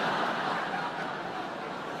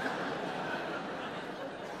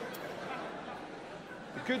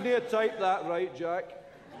 You couldn't have typed that right, Jack.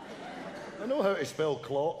 I know how to spell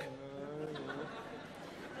clock.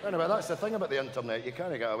 Anyway, that's the thing about the internet. You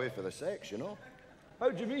can't get away for the sex, you know. How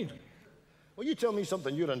do you mean? Well, you tell me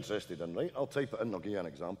something you're interested in, right? I'll type it in and I'll give you an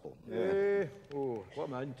example. Oh, what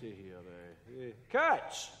am I into here?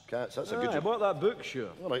 Cats! Cats, that's a good... I bought that book, sure.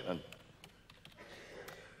 All right, then.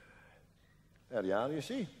 There you are, you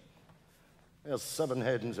see. There's 7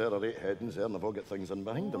 headings there, or 8 headings there, and they've all got things in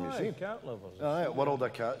behind them, you see. Cat lovers. Aye, world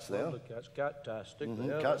of cats there. World of cats, cat-tastic.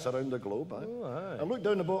 Cats around the globe, aye. Oh, aye. And look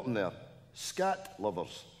down the bottom there. Scat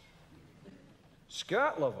lovers.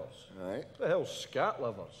 Scat lovers? Aye. What the hell's scat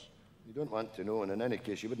lovers? You don't want to know, and in any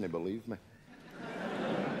case, you wouldn't believe me.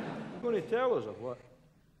 You're going to tell us, or what?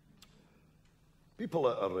 People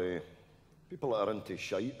that are into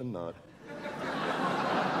shite and that.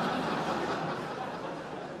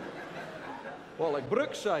 What, like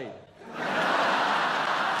Brookside?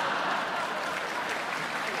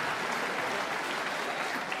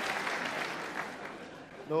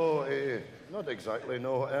 No, not exactly,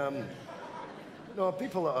 no. No,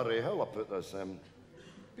 people that are, how will I put this?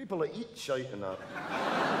 People that eat shite and that.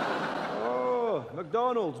 Oh,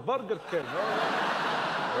 McDonald's, Burger King.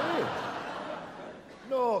 Hey.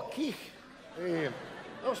 No, Keith.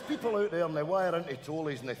 There's people out there and they wire into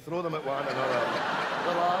tollys and they throw them at one another.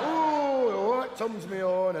 They're like, oh, that turns me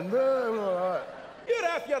on, and that. You're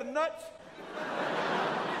off your nuts.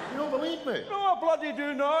 You don't believe me? No, I bloody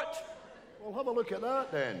do not. Well, have a look at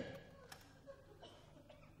that then.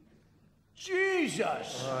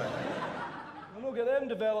 Jesus! We'll not get them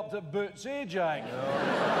developed at Boots, eh, Jack?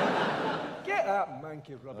 No. Get that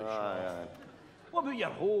manky rubbish off. What about your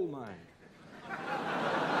hole, man?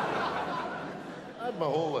 I had my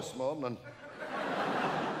hole this morning.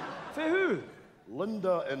 For who?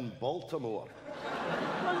 Linda in Baltimore.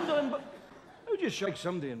 Linda in How do you shag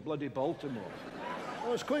somebody in bloody Baltimore?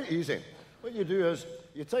 Well, it's quite easy. What you do is,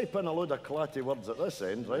 you type in a load of clatty words at this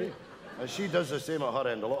end, right? And she does the same at her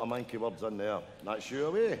end, a lot of manky words in there. And that's you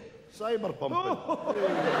away. Cyber pumping. Oh,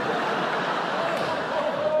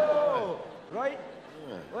 right.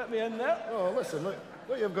 Yeah. Let me in there. Oh, listen, look.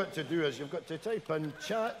 What you've got to do is you've got to type in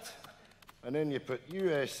chat, and then you put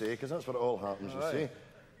USA, because that's where it all happens, you see.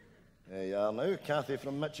 There you are now, Kathy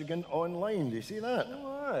from Michigan online. Do you see that?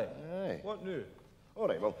 Oh, aye. Aye. What new? All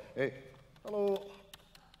right, well, hello.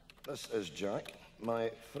 This is Jack.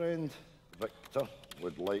 My friend Victor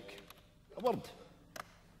would like a word.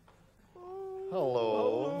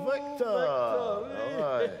 Hello, Victor. All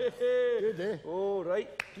right. Good, eh? All right.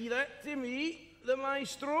 Give that to me, the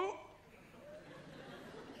maestro.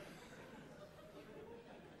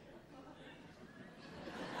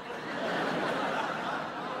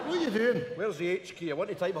 What are you doing? Where's the HQ? I want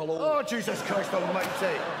to type hello. Oh, Jesus Christ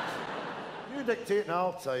almighty. You dictate and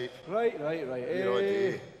I'll type. Right.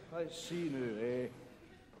 You're Let's see now,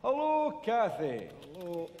 Hello, Kathy.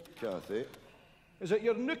 Hello, Kathy. Is it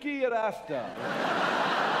your nookie you're after?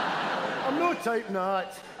 I'm not typing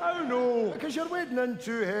that. How no? Because you're wading in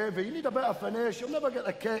too heavy. You need a bit of finesse. You'll never get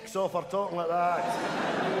the kicks off her talking like that.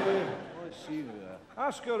 Let's see now.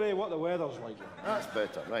 Ask her what the weather's like. That's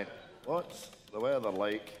better, right. What's the weather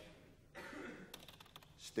like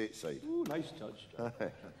stateside? Ooh, nice touch.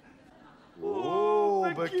 Oh,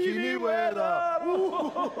 bikini weather!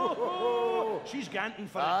 She's ganting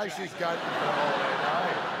for it. Aye, she's ganting for it all right,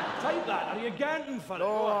 aye. Type that. Are you ganting for it?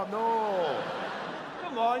 No.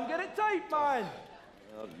 Come on, get it typed, man.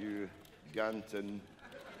 Are you ganting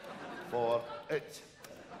for it?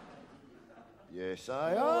 Yes,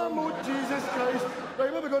 I am. Oh, Jesus Christ. Right,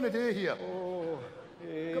 what are we going to do here?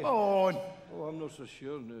 Come on. Oh, I'm not so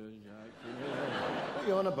sure now, Jack. What are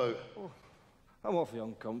you on about? I'm awfully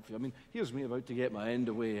uncomfy. I mean, here's me about to get my end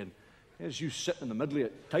away, and here's you sitting in the middle of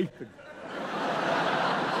it, typing.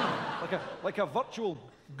 like a virtual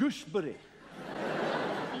gooseberry.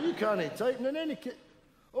 You can't type in any case.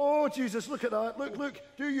 Oh, Jesus, look at that. Look.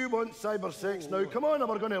 Do you want cyber sex now? Come on, or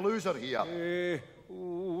we're going to lose her here.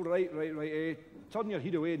 Right. Turn your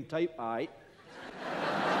head away and type aye.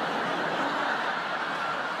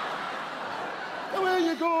 Away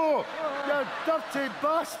you go, you dirty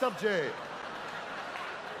bastard, Jay.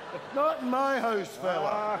 Not in my house,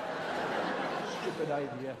 fella. Stupid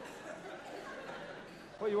idea.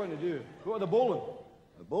 What do you want to do? Go to the bowling?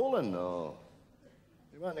 The bowling? No.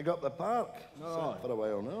 You want to go up the park? No. Sit for a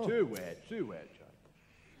while, no? Too wet, Jack.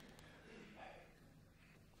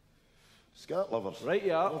 Scat lovers. Right,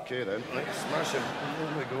 yeah. Okay, then. Right, smash him.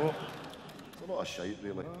 There we go. It's a lot of shite,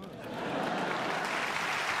 really.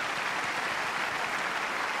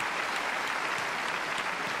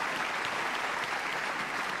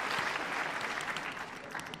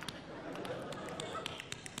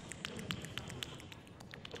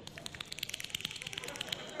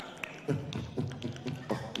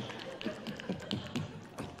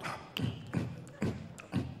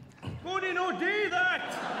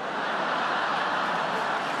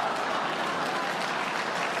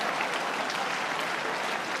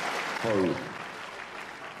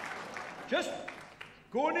 Just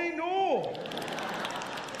gonna know.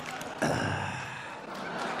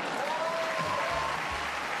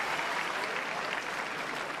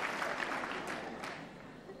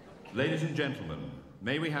 Ladies and gentlemen,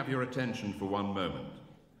 may we have your attention for one moment?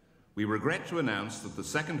 We regret to announce that the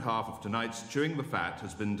second half of tonight's Chewing the Fat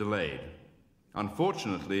has been delayed.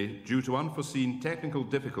 Unfortunately, due to unforeseen technical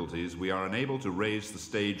difficulties, we are unable to raise the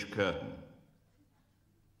stage curtain.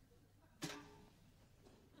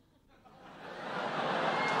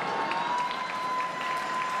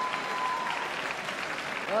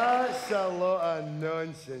 That's a lot of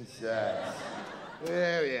nonsense, that.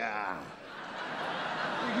 There we are.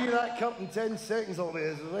 You hear that curtain 10 seconds, it'll be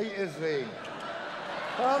as right as rain.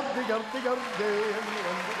 Hola!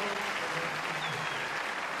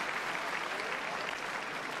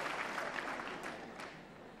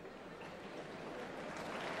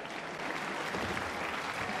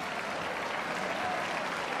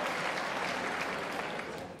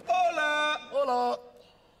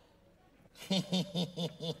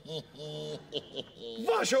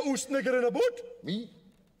 Was je sniggeren in de boot? Me?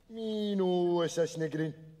 Me no is a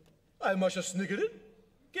sniggering. Hij mag je sniggeren.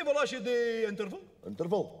 Kijk wel als je de interval.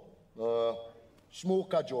 Interval?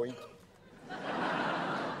 Smoke a joint.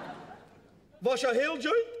 Was je heel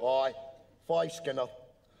joint? Aye, 5 Skinner.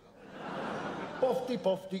 Puffy,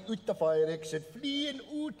 puffy, uit de fire exit, vliegen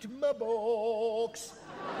uit mijn box.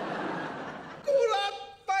 Koeran,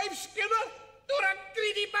 5 Skinner, door een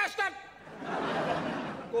greedy bastard.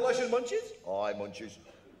 Collagen munchies? Aye, munchies.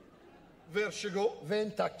 Where she go?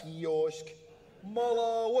 Venta kiosk.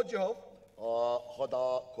 Mala, what you have?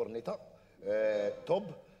 Hadda corneta. Tub,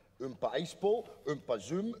 een paar ijsbol, een paar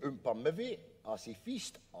zoom, een paar movie. Als hij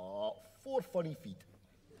feest, 4 funny feet.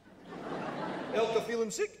 Elke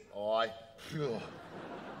feeling sick? Aye.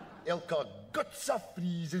 Elke gutsa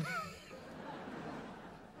vriezen.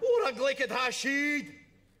 Hoe gelijk het hashied?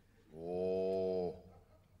 Oh.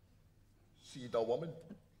 See that woman?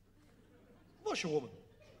 Was je woman?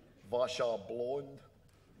 Was je blond?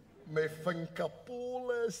 Met vinka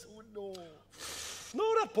polis, oh no.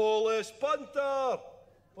 Not a polis, punter.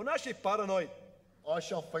 When is she paranoid?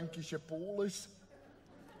 Asha vinkische polis.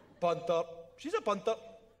 Punter. She's a punter.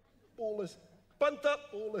 Polis. Punter.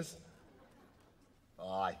 Polis.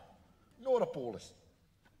 Aye. Not a polis.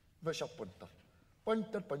 Was a punter.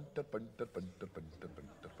 Punter, punter, punter, punter, punter, punter,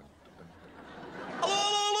 punter, punter.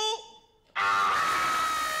 Hallo,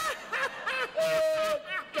 Oh,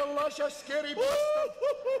 Galasha scary bastard.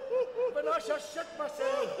 Vanasha shit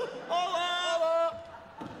myself. hallo.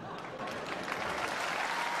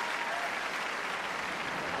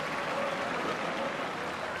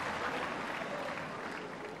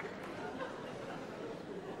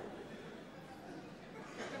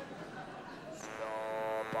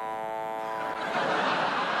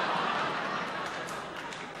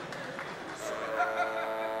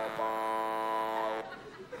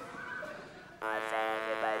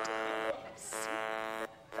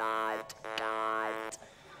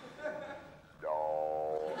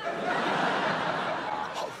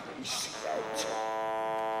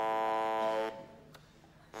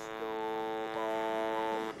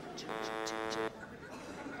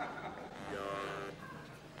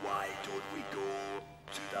 Why don't we go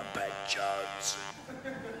to the pictures?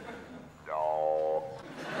 No.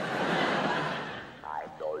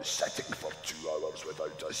 I'm not sitting for 2 hours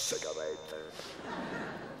without a cigarette.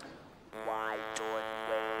 Why don't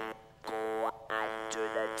we go into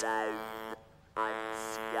the town and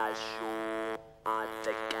see a show on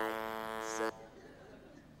the Kings?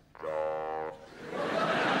 No.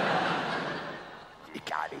 You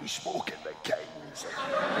can't smoke in the Kings.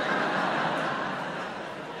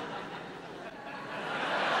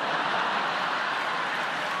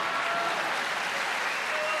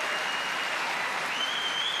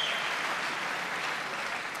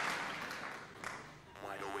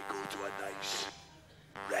 Why don't we go to a nice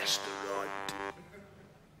restaurant?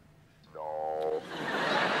 No.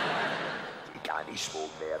 You can't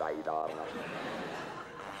smoke there either.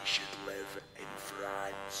 We should live in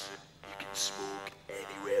France. You can smoke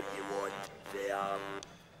anywhere you want there.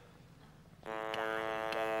 You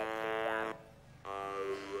can't get there. Oh.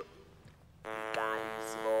 You can't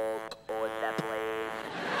smoke on the plane.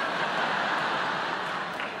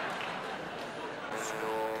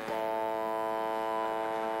 Snowball.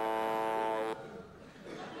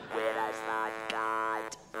 Where is that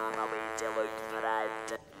card? I'm away to look for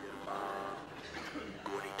it.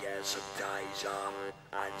 Gonna get some ties on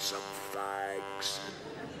and some fags.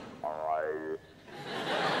 Alright.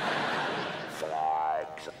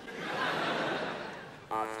 Fags.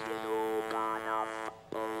 Have you no got enough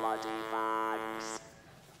bloody fags?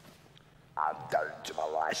 I'm down to my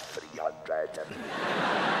last 300.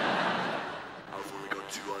 I've only got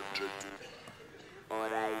 200.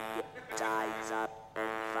 Alright, ties up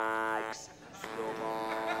and fags. Snowball.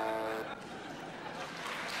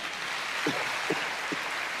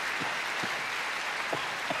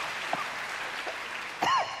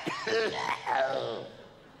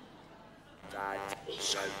 That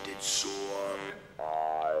sounded sore.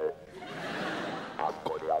 I'm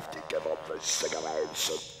gonna have to give up the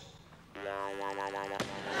cigarettes.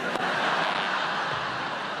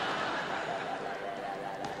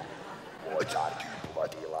 What are you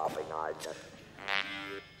bloody laughing at?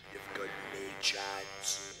 You've got no chance.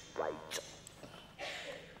 Right.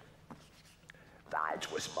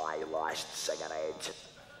 That was my last cigarette.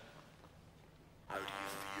 How do you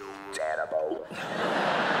feel? Terrible.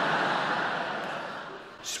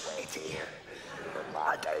 Sweaty.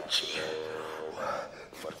 Mad itchy.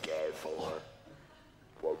 Forgetful.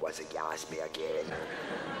 What was it you asked me again?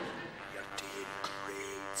 You're doing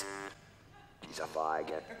great. He's a fag.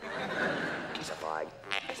 He's a fag.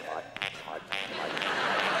 He's a fag. Fag. Fag.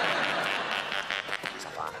 He's a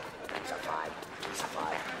fag. He's a fag. He's a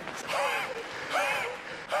fag. He's a fag.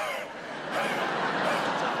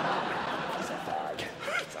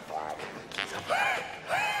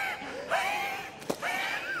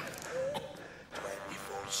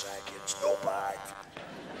 bad.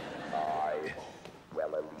 Aye.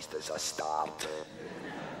 Well, at least there's a start.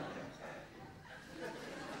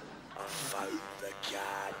 I found the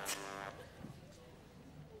cat.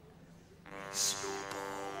 Snowball.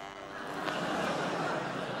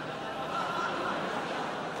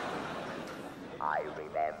 I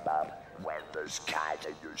remember when this cat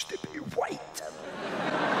used to be white.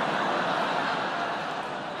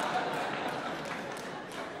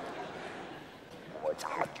 What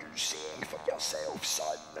are you saying for yourself,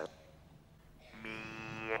 son?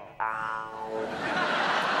 Meow.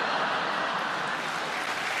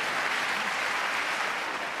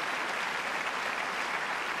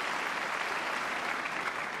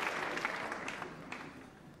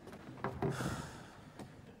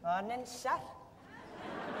 Morning, sir.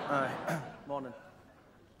 Morning.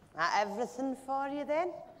 That everything for you then?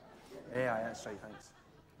 Aye, that's right, thanks.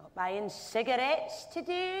 Not buying cigarettes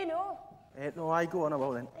today, no? No, I go on a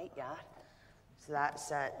while then. Right, you are. So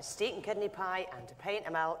that's a steak and kidney pie and a pint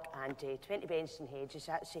of milk and 20 Benson Hedges.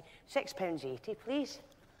 That's £6.80, please.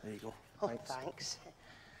 There you go. Oh, thanks.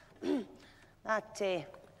 That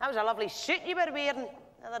was a lovely suit you were wearing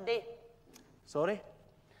the other day. Sorry?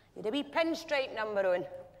 You had a wee pinstripe number on.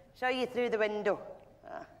 Saw you through the window.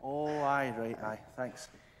 Oh, aye, right, aye, thanks.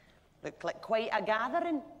 Looked like quite a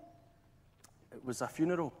gathering. It was a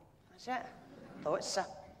funeral. That's it. Thought so.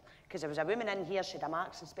 Because there was a woman in here, she had a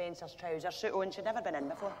Marks and Spencer's trouser suit on, she'd never been in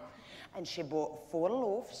before. And she bought 4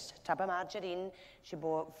 loaves, a tub of margarine, she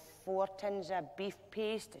bought 4 tins of beef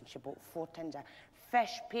paste, and she bought 4 tins of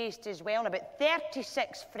fish paste as well, and about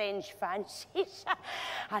 36 French fancies.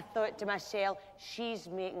 I thought to myself, she's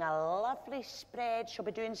making a lovely spread. She'll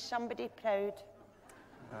be doing somebody proud.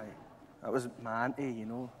 Aye, that was my auntie, you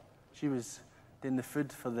know. She was doing the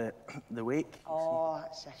food for the wake. Oh,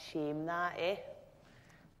 it's a shame that, eh?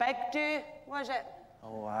 Big do, was it?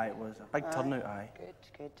 Oh, aye, it was. A big turnout, aye. Good,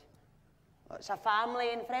 good. Lots of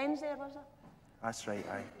family and friends there, was there? That's right,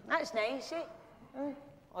 aye. That's nice, eh?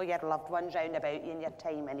 All your loved ones round about you in your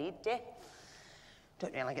time of need, eh?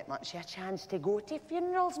 Don't really get much of a chance to go to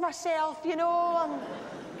funerals myself, you know. I'm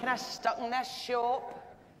kind of stuck in this shop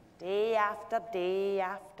day after day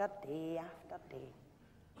after day after day.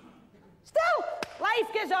 Still,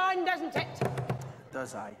 life goes on, doesn't it? It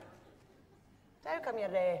does, aye. So how come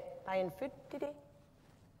you're buying food today?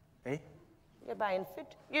 Eh? You're buying food.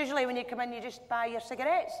 Usually when you come in, you just buy your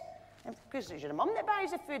cigarettes. And because it's your mum that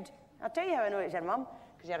buys the food. I'll tell you how I know it's your mum,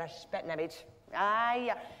 because you're a spitting image.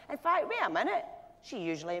 Aye. In fact, wait a minute. She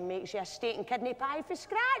usually makes you a steak and kidney pie for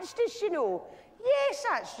scratch, does she know? Yes,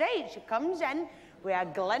 that's right. She comes in with a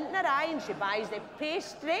glint in her eye and she buys the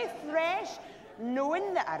pastry fresh,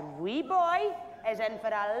 knowing that her wee boy is in for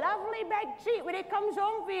a lovely big treat when he comes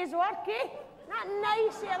home for his work, eh? Isn't that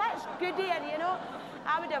nice here? That's good here, you know.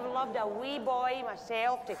 I would have loved a wee boy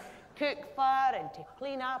myself to cook for and to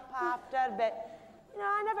clean up after, but, you know,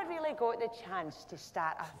 I never really got the chance to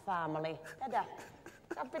start a family, did I?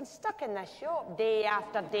 I've been stuck in this shop day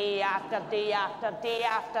after day after day after day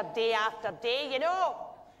after day after day, you know.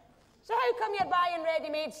 So how come you're buying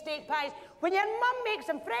ready-made steak pies when your mum makes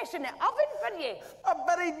them fresh in the oven for you? I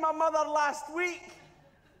buried my mother last week.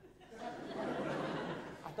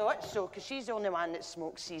 I thought so, because she's the only one that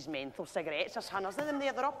smokes these menthol cigarettes. There's hundreds of them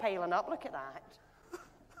there, they're all piling up, look at that.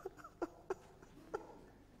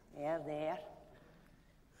 There.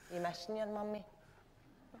 You missing your mummy?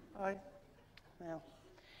 Aye. Well,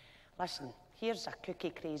 listen, here's a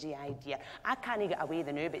cookie-crazy idea. I can't get away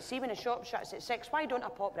the now, but see when the shop shuts at 6, why don't I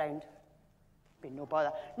pop round? Be no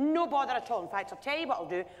bother. No bother at all. In fact, I'll tell you what I'll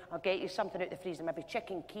do. I'll get you something out the freezer, maybe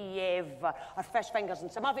chicken Kiev or fish fingers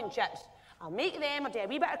and some oven chips. I'll make them, I'll do a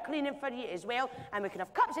wee bit of cleaning for you as well, and we can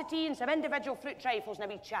have cups of tea and some individual fruit trifles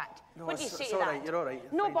and a wee chat. No, what do you say it's to all that? right, you're all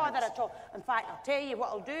right. No Fine, bother thanks. at all. In fact, I'll tell you what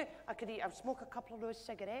I'll do. I'll smoke a couple of those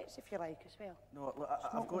cigarettes if you like as well. No, look,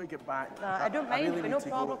 I've got to get back. I don't mind, really but need no to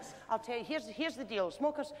problem. go. I'll tell you, here's the deal.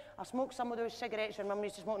 Smokers, I'll smoke some of those cigarettes your mum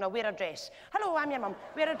used to smoke, and I'll wear a dress. Hello, I'm your mum.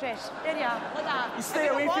 Wear a dress. There you are. Look at that. You stay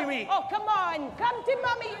Have away got from one? me. Oh, come on. Come to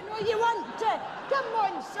mummy. You know you want to. Come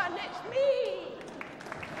on, son. It's me.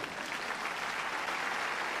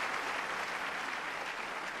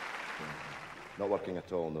 Not working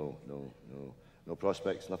at all, no. No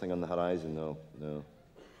prospects, nothing on the horizon, no.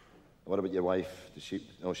 What about your wife? Does she...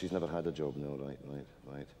 No, she's never had a job, no,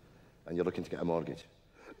 right. And you're looking to get a mortgage?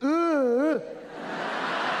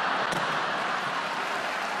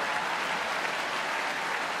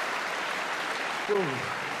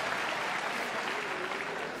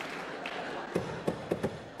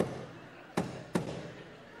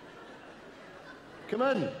 Come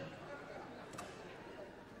in.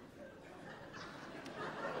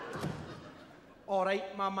 All right,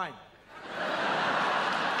 my man.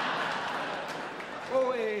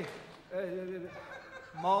 Oh,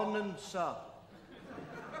 morning, sir.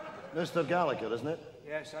 Mr. Gallagher, isn't it?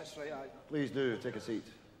 Yes, that's right. Please do, take a seat.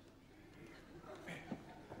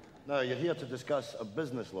 Now, you're here to discuss a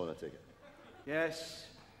business loan, I take it? Yes.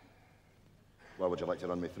 Well, would you like to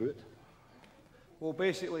run me through it? Well,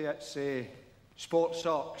 basically, it's sports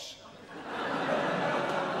socks.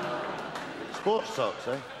 Sports socks,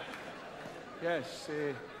 eh? Yes.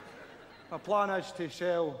 My plan is to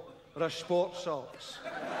sell the sports socks.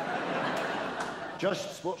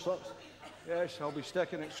 Just sports socks? Yes, I'll be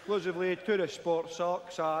sticking exclusively to the sports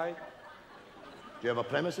socks, aye. Do you have a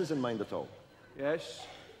premises in mind at all? Yes.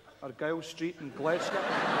 Argyle Street in Glasgow.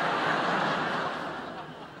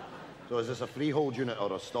 So is this a freehold unit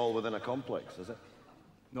or a stall within a complex, is it?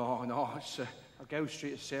 No, it's Argyle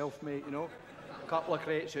Street itself, mate, you know. A couple of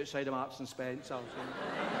crates outside of Marks and Spencer's.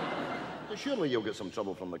 Well, surely you'll get some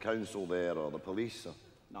trouble from the council there or the police. Or...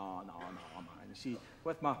 No, man. You see,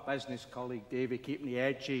 with my business colleague Davey keeping the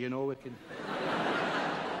edgy, you know, we can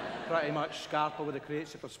pretty much scarper with the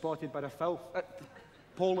crates if we're spotted by the filth.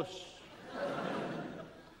 Police.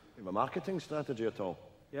 You have a marketing strategy at all?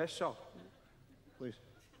 Yes, sir. Please.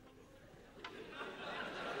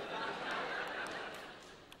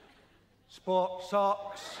 Sport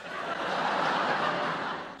socks.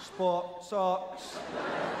 Sport socks.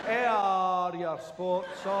 Here are your sport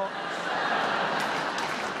socks.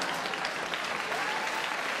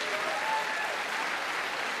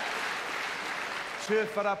 £2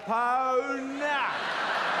 for a pound.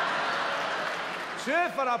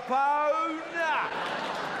 £2 for a pound.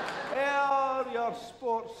 Here are your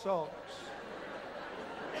sport socks.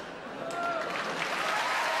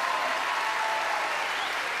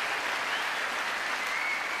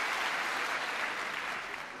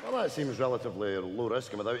 Well, that seems relatively low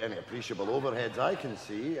risk and without any appreciable overheads I can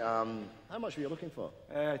see. How much were you looking for?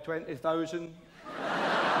 20,000.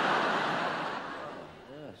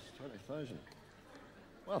 Yes, 20,000.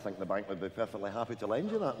 Well, I think the bank would be perfectly happy to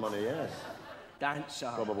lend you that money, yes.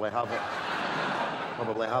 Dancer. Probably have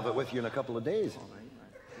it with you in a couple of days. All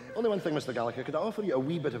right. Only one thing, Mr. Gallagher, could I offer you a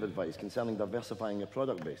wee bit of advice concerning diversifying your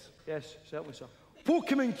product base? Yes, certainly, sir.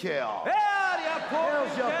 Pokemon care! Here, your Pokemon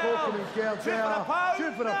There's your Pokemon care, £2 for a pound.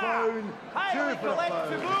 £2 for a pound. Highly £2 for a pound.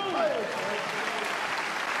 collectible.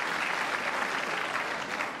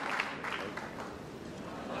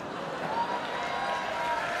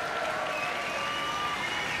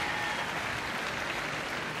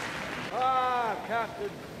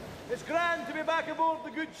 Captain, it's grand to be back aboard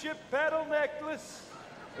the good ship Pearl Necklace.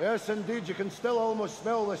 Yes, indeed, you can still almost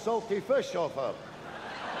smell the salty fish off her.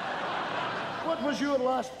 What was your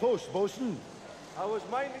last post, bosun? I was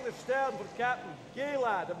minding the stern for Captain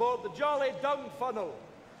Gaylad aboard the Jolly Dung Funnel.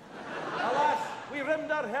 Alas, we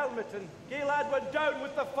rimmed our helmet and Gaylad went down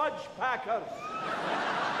with the fudge packers.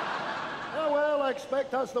 Oh, well, I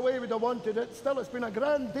expect that's the way we'd have wanted it. Still, it's been a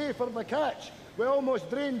grand day for the catch. We almost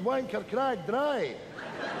drained Wanker Crag dry.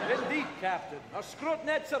 Indeed, Captain. Our scrot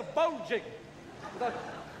nets are bulging. The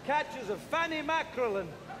catches of fanny mackerel and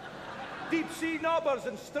deep-sea knobbers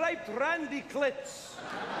and striped randy clits.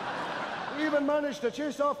 We even managed to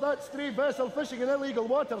chase off that stray vessel fishing in illegal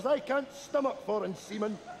waters. I can't stomach foreign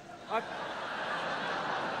seamen. I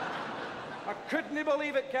couldn't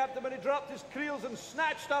believe it, Captain, when he dropped his creels and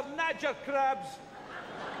snatched our nadger crabs.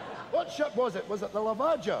 What ship was it? Was it the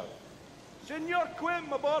Lavagia? Senor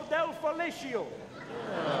Quim aboard El Felicio.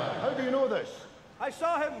 How do you know this? I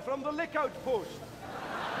saw him from the lookout post.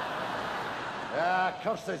 Ah,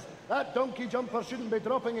 curses. That donkey jumper shouldn't be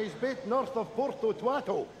dropping his bait north of Porto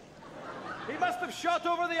Tuato. He must have shot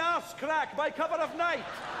over the arse crack by cover of night.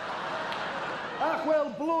 Ah, well,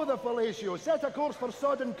 blow the Felicio. Set a course for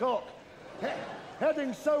Sodden Cock.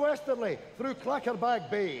 Heading southeasterly through Clackerbag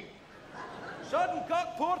Bay. Sodden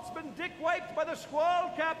Cock Port's been dick-wiped by the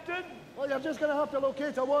squall, Captain. Well, you're just going to have to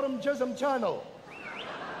locate a warm jism channel.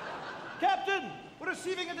 Captain, we're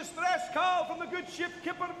receiving a distress call from the good ship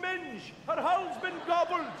Kipper Minge. Her hull's been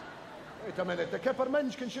gobbled. Wait a minute, the Kipper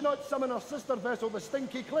Minge, can she not summon her sister vessel, the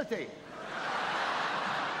Stinky Clitty?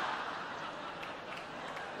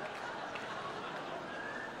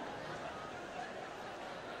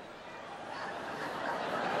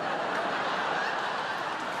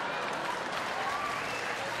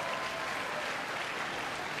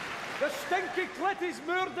 The Stinky Clitty's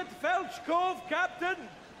moored at Felch Cove, Captain.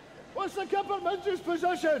 What's the Kipper Minge's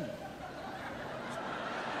position?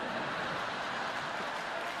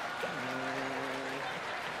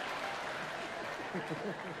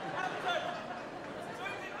 Captain, it's 2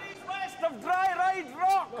 degrees west of Dry Ride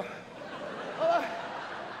Rock.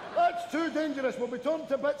 That's too dangerous. We'll be torn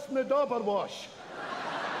to bits in the dauber wash.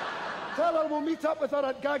 Tell her we'll meet up with her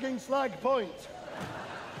at Gagging Slag Point.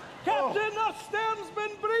 Captain, our stern's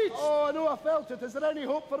been breached! Oh, I know, I felt it. Is there any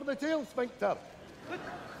hope for the tail sphincter?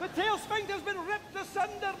 The tail sphincter's been ripped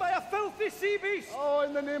asunder by a filthy sea beast! Oh,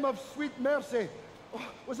 in the name of sweet mercy. Oh,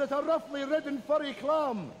 was it a roughly ridden furry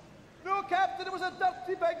clam? No, Captain, it was a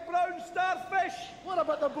dirty big brown starfish! What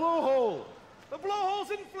about the blowhole? The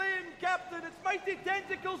blowhole's inflamed, Captain. Its mighty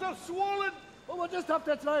tentacles are swollen. Well, we'll just have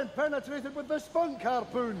to try and penetrate it with the spunk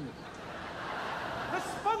harpoon. The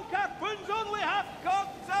spunk harpoon's only half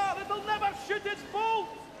cocked, sir. It'll never shoot its bolt.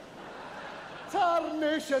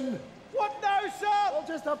 Tarnation! What now, sir? We'll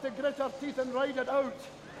just have to grit our teeth and ride it out.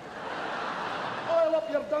 Oil up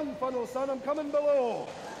your dung funnel, son. I'm coming below.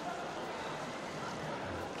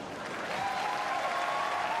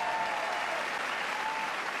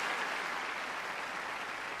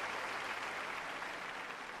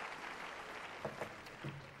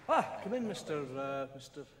 Come in,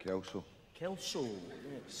 Mr. Kelso. Kelso.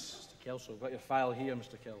 Yes, Mr. Kelso. I've got your file here,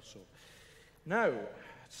 Mr. Kelso. Now, it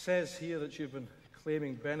says here that you've been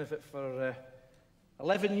claiming benefit for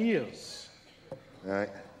 11 years. Right.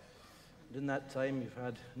 And in that time, you've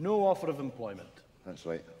had no offer of employment. That's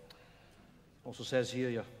right. Also says here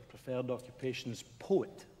your preferred occupation's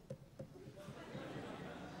poet.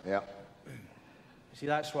 Yeah. You see,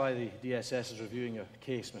 that's why the DSS is reviewing your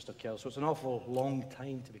case, Mr. Kelso. It's an awful long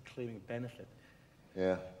time to be claiming benefit.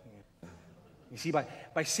 Yeah. You see,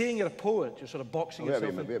 by saying you're a poet, you're sort of boxing yourself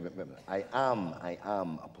in. Wait a minute. I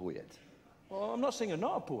am a poet. Well, I'm not saying you're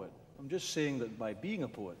not a poet. I'm just saying that by being a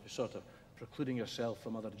poet, you're sort of precluding yourself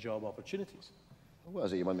from other job opportunities. What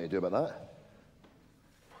is it you want me to do about that?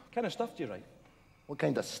 What kind of stuff do you write? What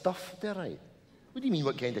kind of stuff do I write? What do you mean,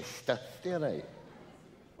 what kind of stuff do I write?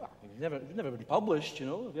 Well, you've never been published, you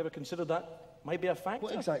know. Have you ever considered that might be a factor?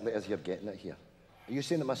 What exactly is you're getting at here? Are you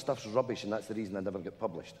saying that my stuff's rubbish and that's the reason I never get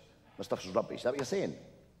published? My stuff's rubbish. Is that what you're saying?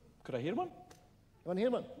 Could I hear one? You want to hear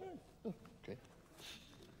one? Oh, okay.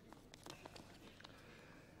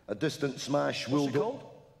 A distant smash will... What's it called?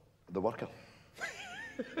 The Worker.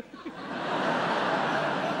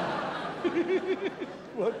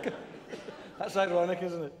 Worker. That's ironic,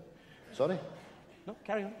 isn't it? Sorry? No,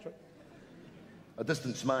 carry on. Sorry. A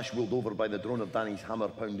distant smash wheeled over by the drone of Danny's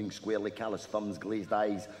hammer-pounding, squarely calloused thumbs, glazed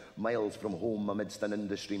eyes. Miles from home, amidst an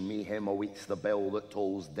industry mayhem, awaits the bell that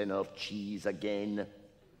tolls dinner cheese again.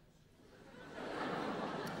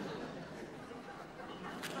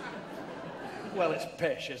 Well, it's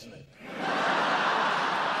pish, isn't it?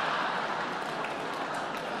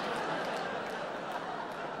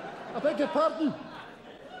 I beg your pardon?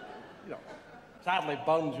 You know, it's hardly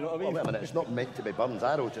Burns, you know what I mean? Oh, wait a minute, it's not meant to be Burns.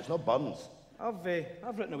 I wrote it, it's not Burns. I've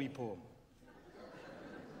written a wee poem.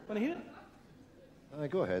 Want to hear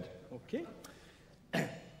it? Go ahead. Okay.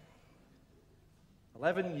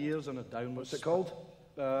 11 years on a downward... What's it called?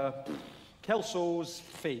 Kelso's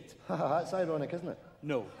Fate. That's ironic, isn't it?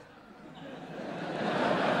 No.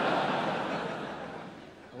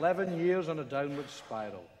 11 years on a downward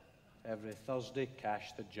spiral. Every Thursday,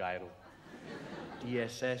 cash the gyro.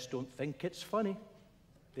 DSS don't think it's funny.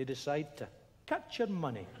 They decide to cut your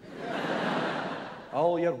money.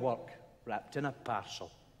 All your work wrapped in a parcel.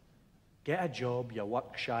 Get a job, you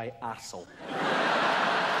work-shy arsehole.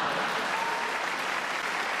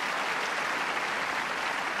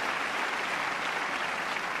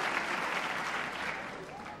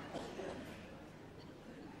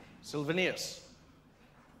 Sylvanus,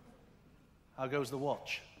 how goes the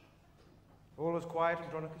watch? All is quiet,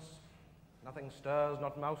 Andronicus. Nothing stirs,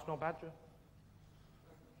 not mouse nor badger.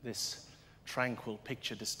 This tranquil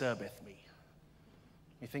picture disturbeth me.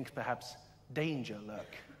 Methinks perhaps danger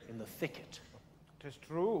lurk in the thicket. 'Tis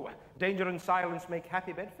true. Danger and silence make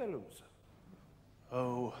happy bedfellows.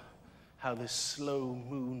 Oh, how this slow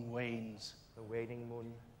moon wanes. The waning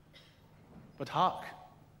moon. But hark,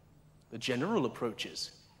 the general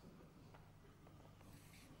approaches.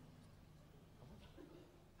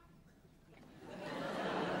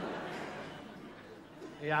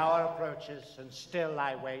 The hour approaches, and still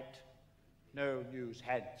I wait. No news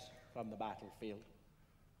hence from the battlefield.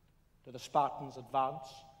 Do the Spartans advance,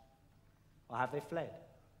 or have they fled?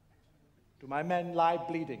 Do my men lie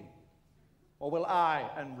bleeding, or will I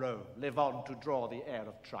and Rome live on to draw the air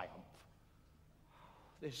of triumph?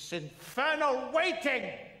 This infernal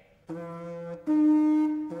waiting!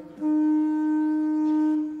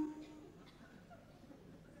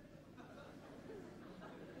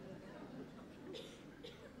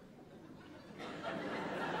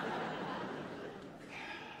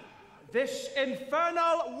 This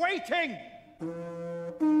infernal waiting!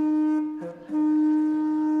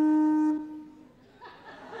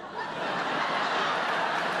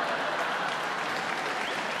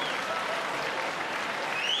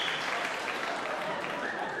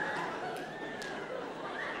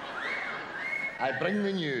 I bring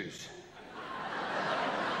the news.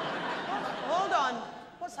 Hold on.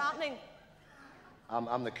 What's happening?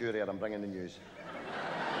 I'm the courier, I'm bringing the news.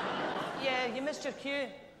 Yeah, you missed your cue.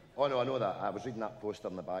 Oh, no, I know that. I was reading that poster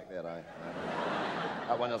in the back there, aye.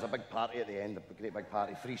 That one, there's a big party at the end, a great big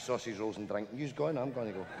party. 3 sausage rolls and drink. You's going? I'm going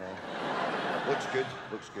to go. Looks good,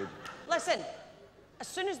 looks good. Listen, as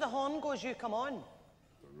soon as the horn goes, you come on.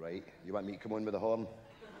 Right. You want me to come on with the horn?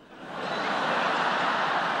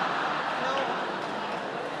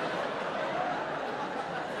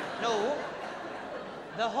 No.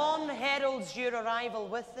 The horn heralds your arrival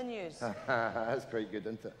with the news. That's quite good,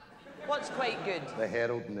 isn't it? What's quite good? The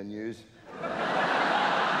herald and the news.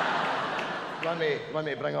 Want me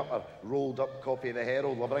to bring up a rolled up copy of the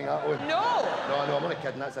Herald? We'll bring that on. No! No, I'm only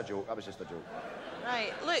kidding. That's a joke. That was just a joke.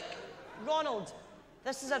 Right, look, Ronald,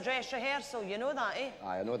 this is a dress rehearsal. You know that, eh?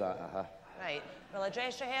 Aye, I know that, Right. Well, a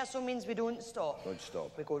dress rehearsal means we don't stop. Don't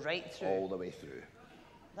stop. We go right through. All the way through.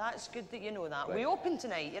 That's good that you know that. Right. We open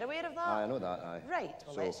tonight. You're aware of that? Aye, I know that, aye. Right.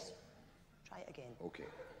 Well, So- let's try it again. Okay.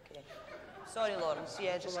 Okay. Sorry, Lawrence.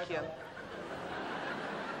 Yeah, just cue.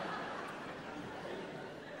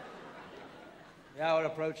 The hour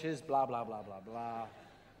approaches, blah, blah, blah, blah, blah.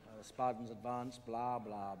 The Spartans advance, blah,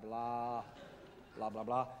 blah, blah. Blah, blah,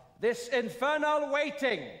 blah. This infernal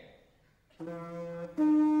waiting.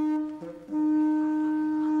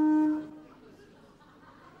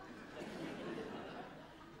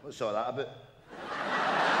 What's all that about?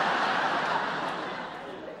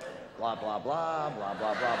 Blah, blah, blah, blah,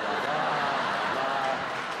 blah, blah, blah, blah.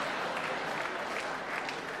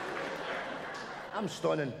 I'm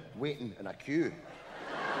standing, waiting in a queue.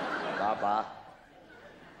 Blah, blah.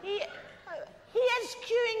 He is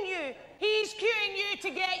queuing you. He's queuing you to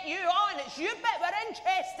get you on. It's your bit we're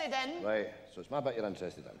interested in. Right, so it's my bit you're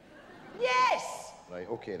interested in. Yes. Right,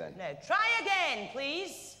 okay then. Now, try again,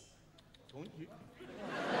 please. Don't you?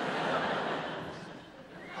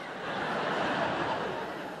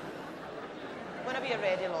 Whenever you're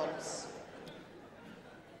ready, Lawrence.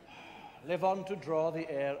 Live on to draw the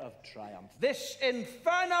air of triumph. This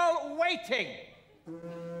infernal waiting.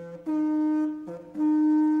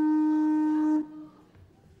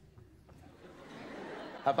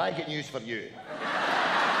 Have I got news for you?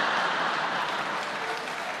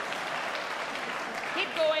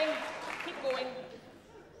 Keep going. Keep going.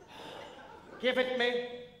 Give it me.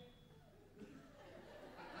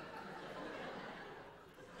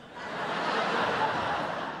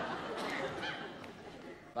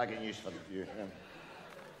 I got news for you.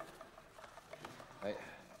 Right.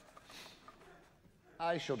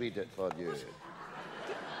 I shall read it for you.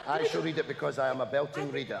 I shall read it because I am a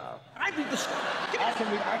belting reader. I read the script. I can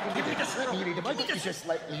read it. Let me read it. Why don't you just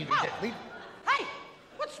let me read it? Leave. Hey,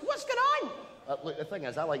 what's going on? Look, the thing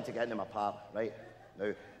is, I like to get into my part, right?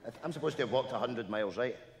 Now, I'm supposed to have walked 100 miles,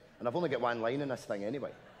 right? And I've only got one line in this thing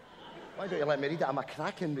anyway. Why don't you let me read it? I'm a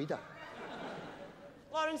cracking reader.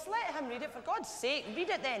 Lawrence, let him read it, for God's sake. Read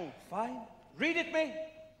it then. Fine. Read it me.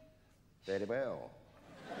 Very well.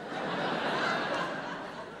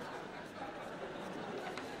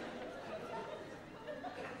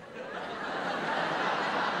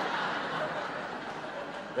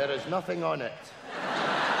 There is nothing on it.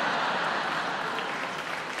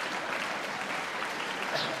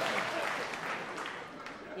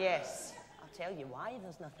 Yes, I'll tell you why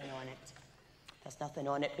there's nothing on it. There's nothing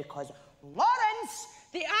on it because Lawrence,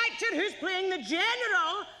 the actor who's playing the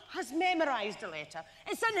general, has memorised the letter.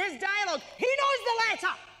 It's in his dialogue. He knows the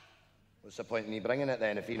letter. What's the point in me bringing it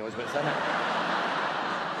then if he knows what's in it?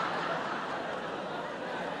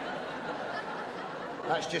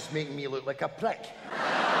 That's just making me look like a prick.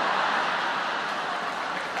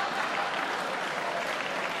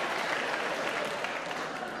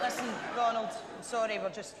 Listen, Ronald, I'm sorry, we're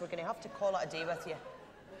going to have to call it a day with you.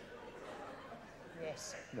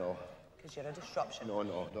 Yes. No. Because you're a disruption. No.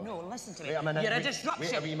 No, listen to me. Wait a minute. You're a disruption.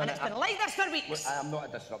 Wait a wee minute. And it's been like this for weeks. Wait, I am not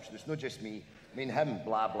a disruption. It's not just me. I mean, him,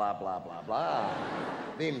 blah, blah, blah, blah, blah.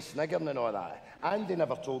 Them sniggering and all that. Andy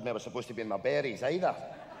never told me I was supposed to be in my berries either.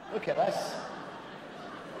 Look at this.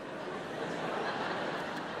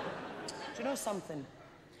 Do you know something?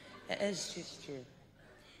 It is just you.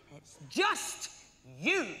 It's just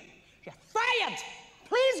you. You're fired.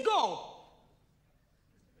 Please go.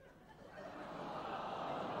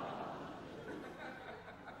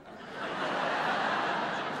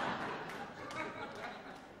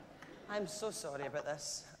 I'm so sorry about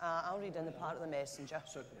this. I'll read in the part of the messenger.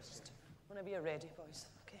 Just whenever you're ready, boys.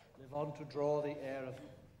 Okay. Live on to draw the air of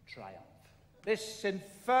triumph. This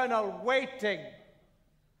infernal waiting.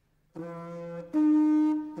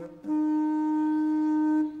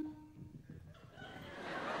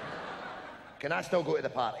 Can I still go to the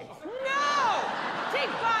party? No!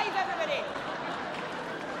 Take 5, everybody.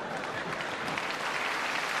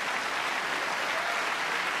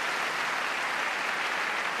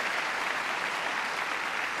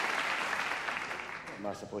 What am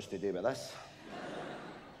I supposed to do with this?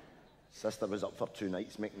 Sister was up for 2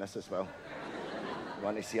 nights making this as well.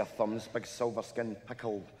 Want to see her thumbs, big silver skin,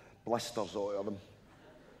 pickled blisters all over them.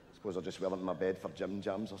 Suppose I'll just wear them in my bed for gym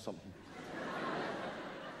jams or something.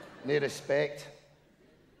 No respect.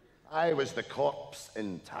 I was the corpse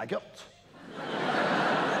in Taggart.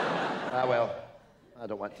 Ah, well, I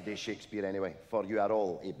don't want to do Shakespeare anyway, for you are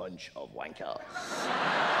all a bunch of wankers.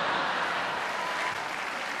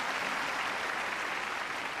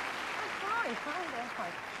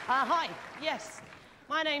 Hi, yes.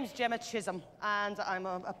 My name's Gemma Chisholm, and I'm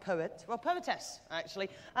a poet. Well, poetess,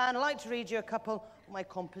 actually. And I'd like to read you a couple of my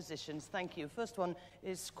compositions. Thank you. First one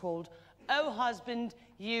is called, Oh, Husband,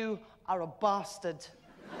 You Are a Bastard.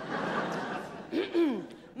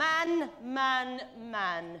 Man, man,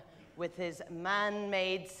 man, with his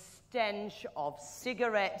man-made stench of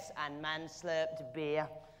cigarettes and man-slurped beer.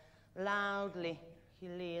 Loudly he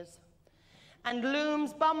leers, and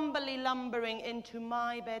looms bumbly lumbering into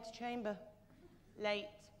my bedchamber. Late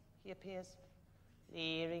he appears,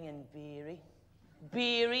 leering and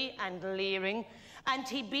beery and leering, and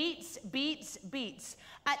he beats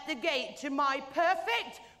at the gate to my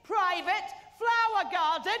perfect private flower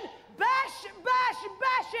garden, bashing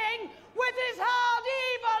with his hard,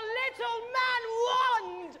 evil little man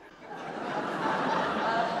wand.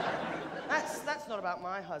 That's not about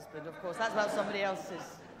my husband, of course. That's about somebody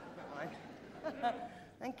else's.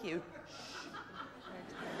 Thank you.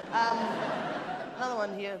 Another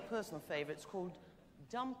one here, personal favourite. It's called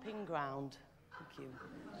Dumping Ground. Thank you.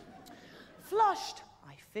 Flushed,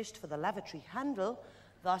 I fished for the lavatory handle,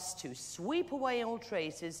 thus to sweep away all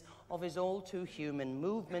traces of his all-too-human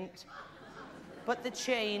movement. But the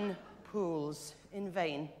chain pulls in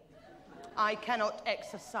vain. I cannot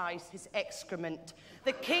exorcise his excrement.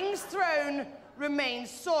 The king's throne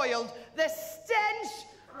remains soiled. The stench,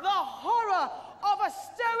 the horror of a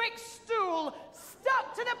stoic stool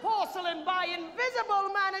stuck to the porcelain by invisible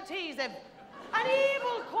man-adhesive. An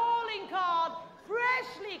evil calling card,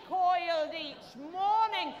 freshly coiled each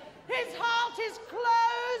morning. His heart is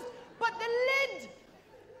closed, but the lid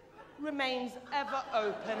remains ever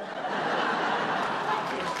open.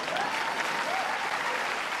 Thank you.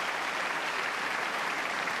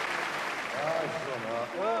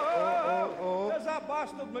 There's that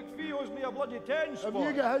bastard McPhee owes me a bloody 10 spot. Have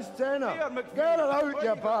you got his tenner? Here, McPhee. Get it out,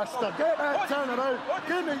 you bastard. Get that tenner out.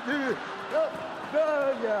 Give me two.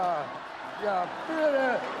 There you are. Yeah,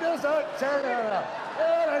 there's that tenner.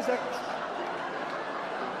 There is it.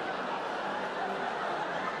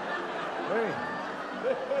 Hey.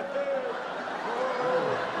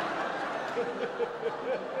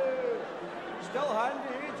 Still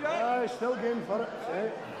handy, eh, Jack? Aye, still game for it. See?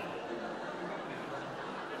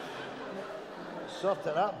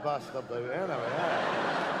 Sorted that bastard out anyway,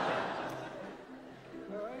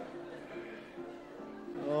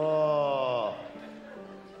 Oh,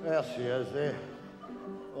 there she is, eh?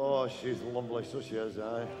 Oh, she's lovely, so she is,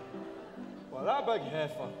 aye. Well, that big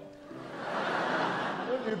heifer.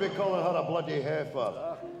 Wouldn't you be calling her a bloody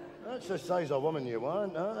heifer? That's the size of woman you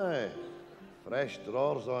want, aye. Fresh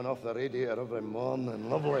drawers on off the radiator every morning,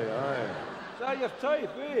 lovely, aye. Is that your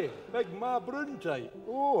type, eh? Big Ma Brun type?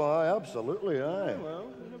 Oh, aye, absolutely, aye. Well,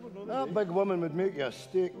 you never know. That big woman would make you a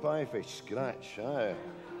steak pie for scratch, aye.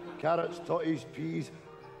 Carrots, totties, peas,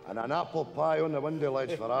 and an apple pie on the window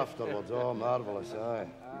ledge for afterwards. Oh, marvellous, aye.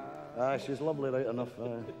 Aye, she's lovely right enough,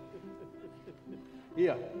 aye.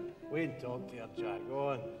 Here, wait and talk to her, Jack. Go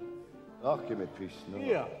on. Oh, give me peace, no.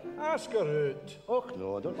 Here, ask her out. Oh,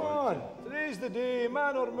 no, I don't Come want on, today's the day,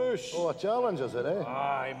 man or moose. Oh, a challenge, is it, eh?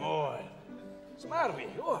 Aye, boy. Smarvy,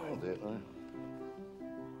 oh. I'll do it, aye.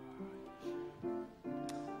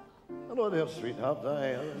 Hello there, sweetheart.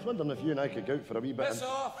 Aye, I was wondering if you and I could go out for a wee bit. Piss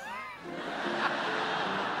off!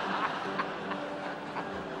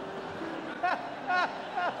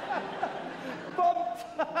 Bumped!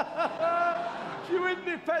 She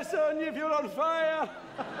wouldn't piss on you if you're on fire.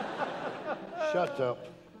 Shut up.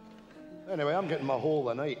 Anyway, I'm getting my hole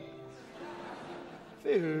tonight.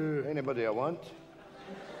 For who? Anybody I want.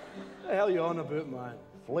 The hell you on about, man?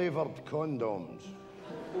 Flavoured condoms.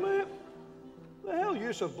 The hell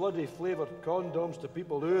use of bloody flavoured condoms to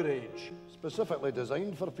people our age? Specifically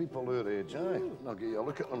designed for people our age, aye. I'll get you a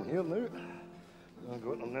look at them here now. I'll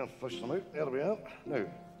go at them there, fish them out. There we are. Now,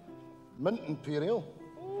 mint imperial.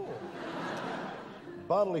 Oh.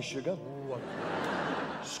 Barley sugar. Oh.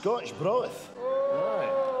 Scotch broth.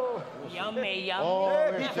 Oh. Aye. Yummy, yummy.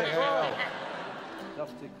 Oh, me to hell.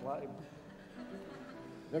 Tough to climb.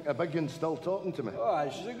 Think the big one's still talking to me. Oh, aye,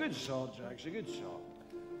 she's a good sort, Jack. She's a good sort.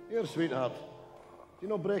 Here, sweetheart. Do you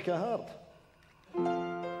know break a heart?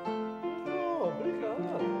 Oh, break a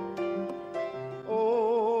heart.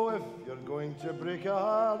 Oh, if you're going to break a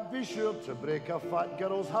heart, be sure to break a fat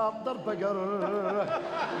girl's heart. They're bigger,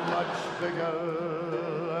 much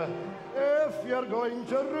bigger. If you're going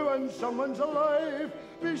to ruin someone's life,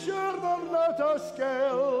 be sure they're not a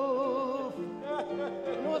scalp.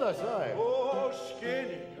 You know this, aye? Oh,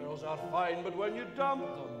 skinny girls are fine, but when you dump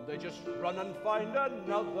them, they just run and find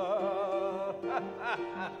another.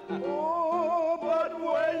 Oh, but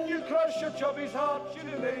when you crush a chubby's heart, she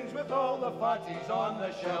remains with all the fatties on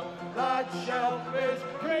the shelf. That shelf is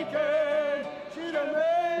creaking. She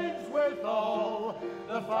remains with all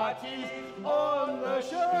the fatties on the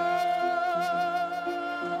shelf.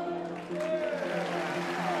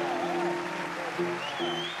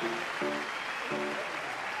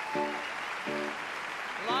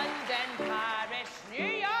 London, Paris, New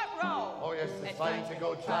York, Rome. Oh yes, it's fine to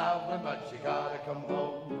go traveling, but you gotta come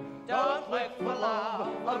home. Don't look for love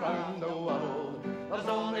around the world. There's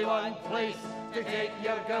only one place to take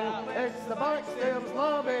your girl. It's the backstairs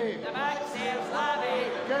lobby. The backstairs lobby.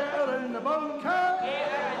 Get her in the bunker. Get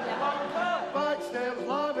her in the bunker. Backstairs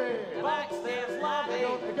lobby. The backstairs lobby.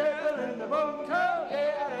 Don't get her in the bunker.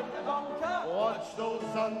 Get her in the bunker. Watch those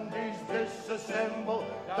Sundays disassemble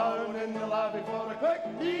down in the lobby for a quick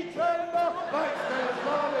knee tremble. Backstairs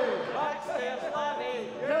lobby. Backstairs lobby.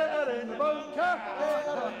 Get her in the bunker. Get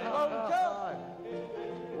her in the bunker.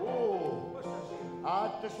 Oh,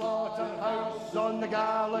 at the slaughterhouse on the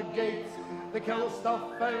Gallagate, they kill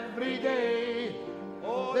stuff every day.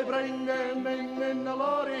 Oh, they bring them in the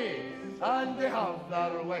lorry, and they have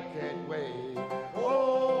their wicked way.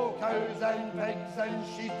 Oh, cows and pigs and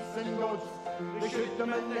sheep and goats, they shoot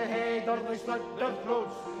them in the head or they slit their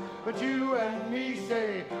throats. But you and me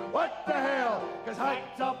say, what the hell? 'Cause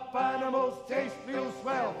hacked up animals taste real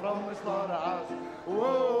swell from the slaughterhouse.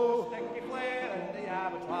 Whoa, Sticky flare in the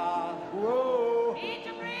abattoir. whoa, Eat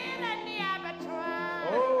a bread in the abattoir.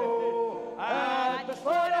 oh, at the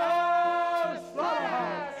slaughterhouse,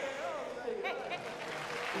 slaughterhouse.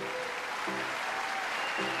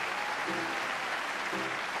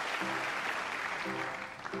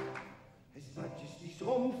 His Majesty's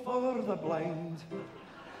home for the blind.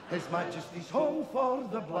 His Majesty's home for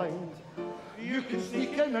the blind. You can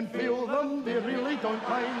sneak in and feel them, they really don't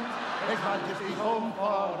mind. His Majesty's home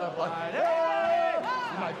for the blind. Hey!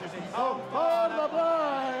 His Majesty's home for the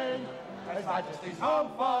blind. His Majesty's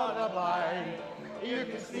home for the blind. You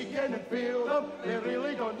can sneak in and feel them, they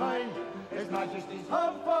really don't mind. His Majesty's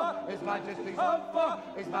home for, His Majesty's home for,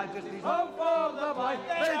 His Majesty's home for the blind.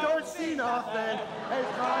 They don't see nothing. His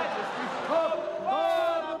Majesty's home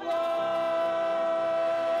for the blind.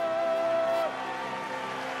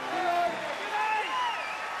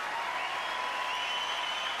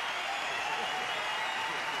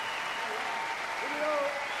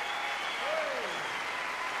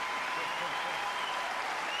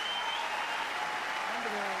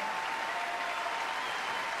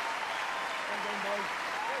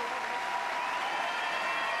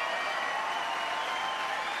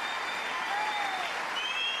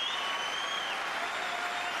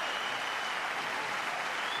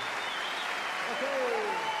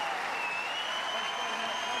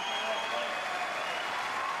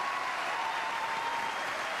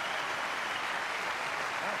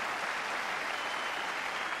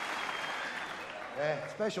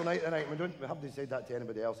 Special night tonight. We haven't said that to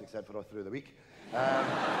anybody else except for us through the week.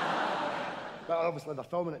 But obviously they're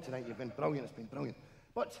filming it tonight. You've been brilliant. It's been brilliant.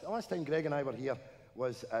 But the last time Greg and I were here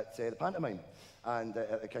was at the pantomime and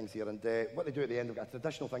at the King's here. And what they do at the end, they've got a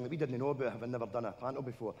traditional thing that we didn't know about, having never done a panto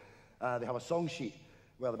before. They have a song sheet.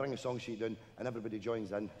 Well, they bring a song sheet down and everybody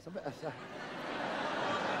joins in. It's a bit.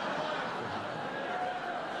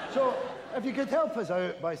 So, if you could help us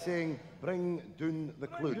out by saying, bring down the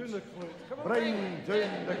cloots. Bring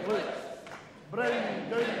down the cloots. Bring down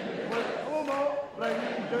the cloots. Come on, bring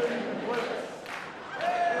down the cloots.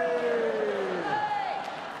 Hey!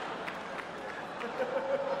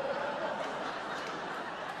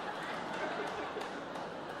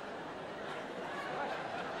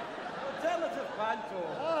 Alternative panto.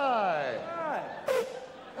 Aye. Aye.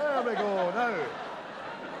 There we go, now.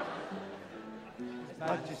 His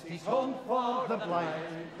Majesty's home for the blind.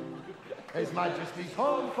 His Majesty's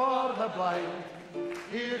home for the blind.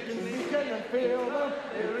 You can sneak in and feel them,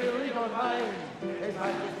 they really don't mind. His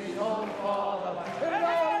Majesty's home for the blind. His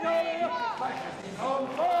Majesty's home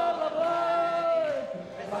for the blind.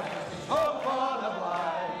 His Majesty's home for the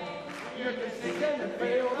blind. in the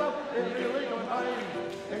field of illegal mine.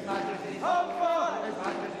 His Majesty home for, His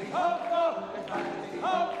Majesty home for, His Majesty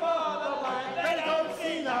home for the blind. They don't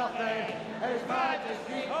see nothing. His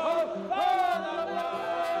Majesty home for the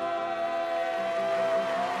blind.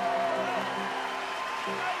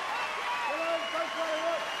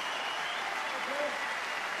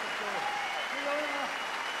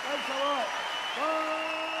 Thanks a lot. Bye.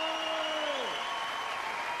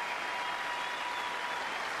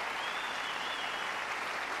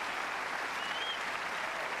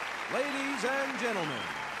 Ladies and gentlemen,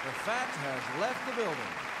 the Fat has left the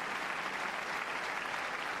building.